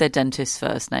who knows their dentist's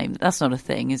first name? That's not a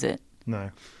thing, is it?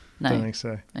 No, No. don't think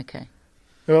so. Okay.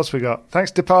 Who else we got?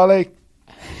 Thanks, Dipali.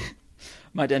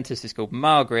 My dentist is called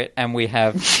Margaret, and we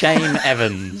have Shane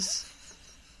Evans.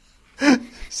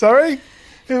 Sorry?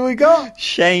 Who we got?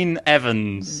 Shane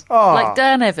Evans. Oh, Like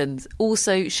Dan Evans.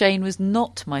 Also, Shane was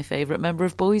not my favourite member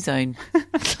of Boyzone.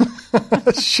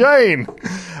 Shane.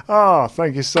 Oh,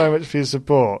 thank you so much for your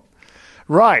support.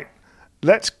 Right,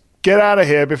 let's get out of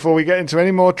here before we get into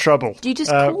any more trouble. Do you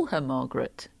just call her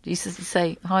Margaret? Do you just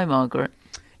say, hi, Margaret?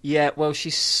 Yeah, well,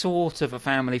 she's sort of a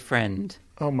family friend.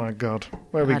 Oh, my God.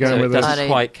 Where are we I going So it with this? doesn't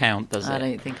quite count, does I it?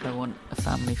 don't think I want a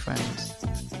family friend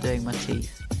doing my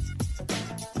teeth.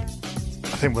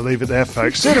 I think we'll leave it there,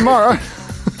 folks. See you tomorrow.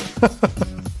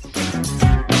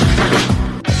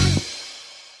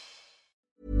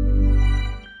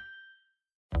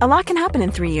 A lot can happen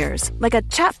in 3 years, like a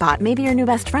chatbot may be your new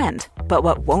best friend. But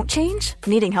what won't change?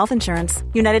 Needing health insurance.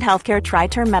 United Healthcare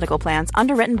Tri-Term Medical Plans,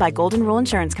 underwritten by Golden Rule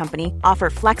Insurance Company, offer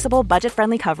flexible,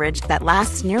 budget-friendly coverage that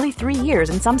lasts nearly 3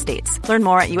 years in some states. Learn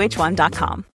more at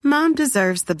uh1.com. Mom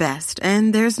deserves the best,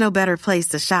 and there's no better place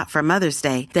to shop for Mother's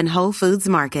Day than Whole Foods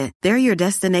Market. They're your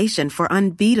destination for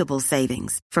unbeatable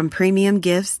savings, from premium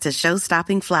gifts to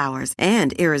show-stopping flowers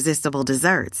and irresistible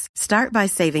desserts. Start by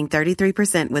saving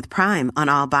 33% with Prime on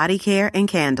all body care and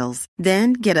candles.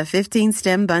 Then get a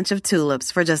 15-stem bunch of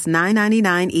tulips for just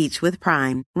 $9.99 each with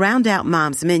Prime. Round out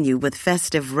Mom's menu with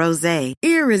festive rosé,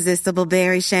 irresistible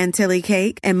berry chantilly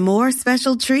cake, and more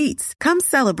special treats. Come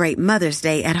celebrate Mother's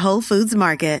Day at Whole Foods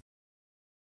Market.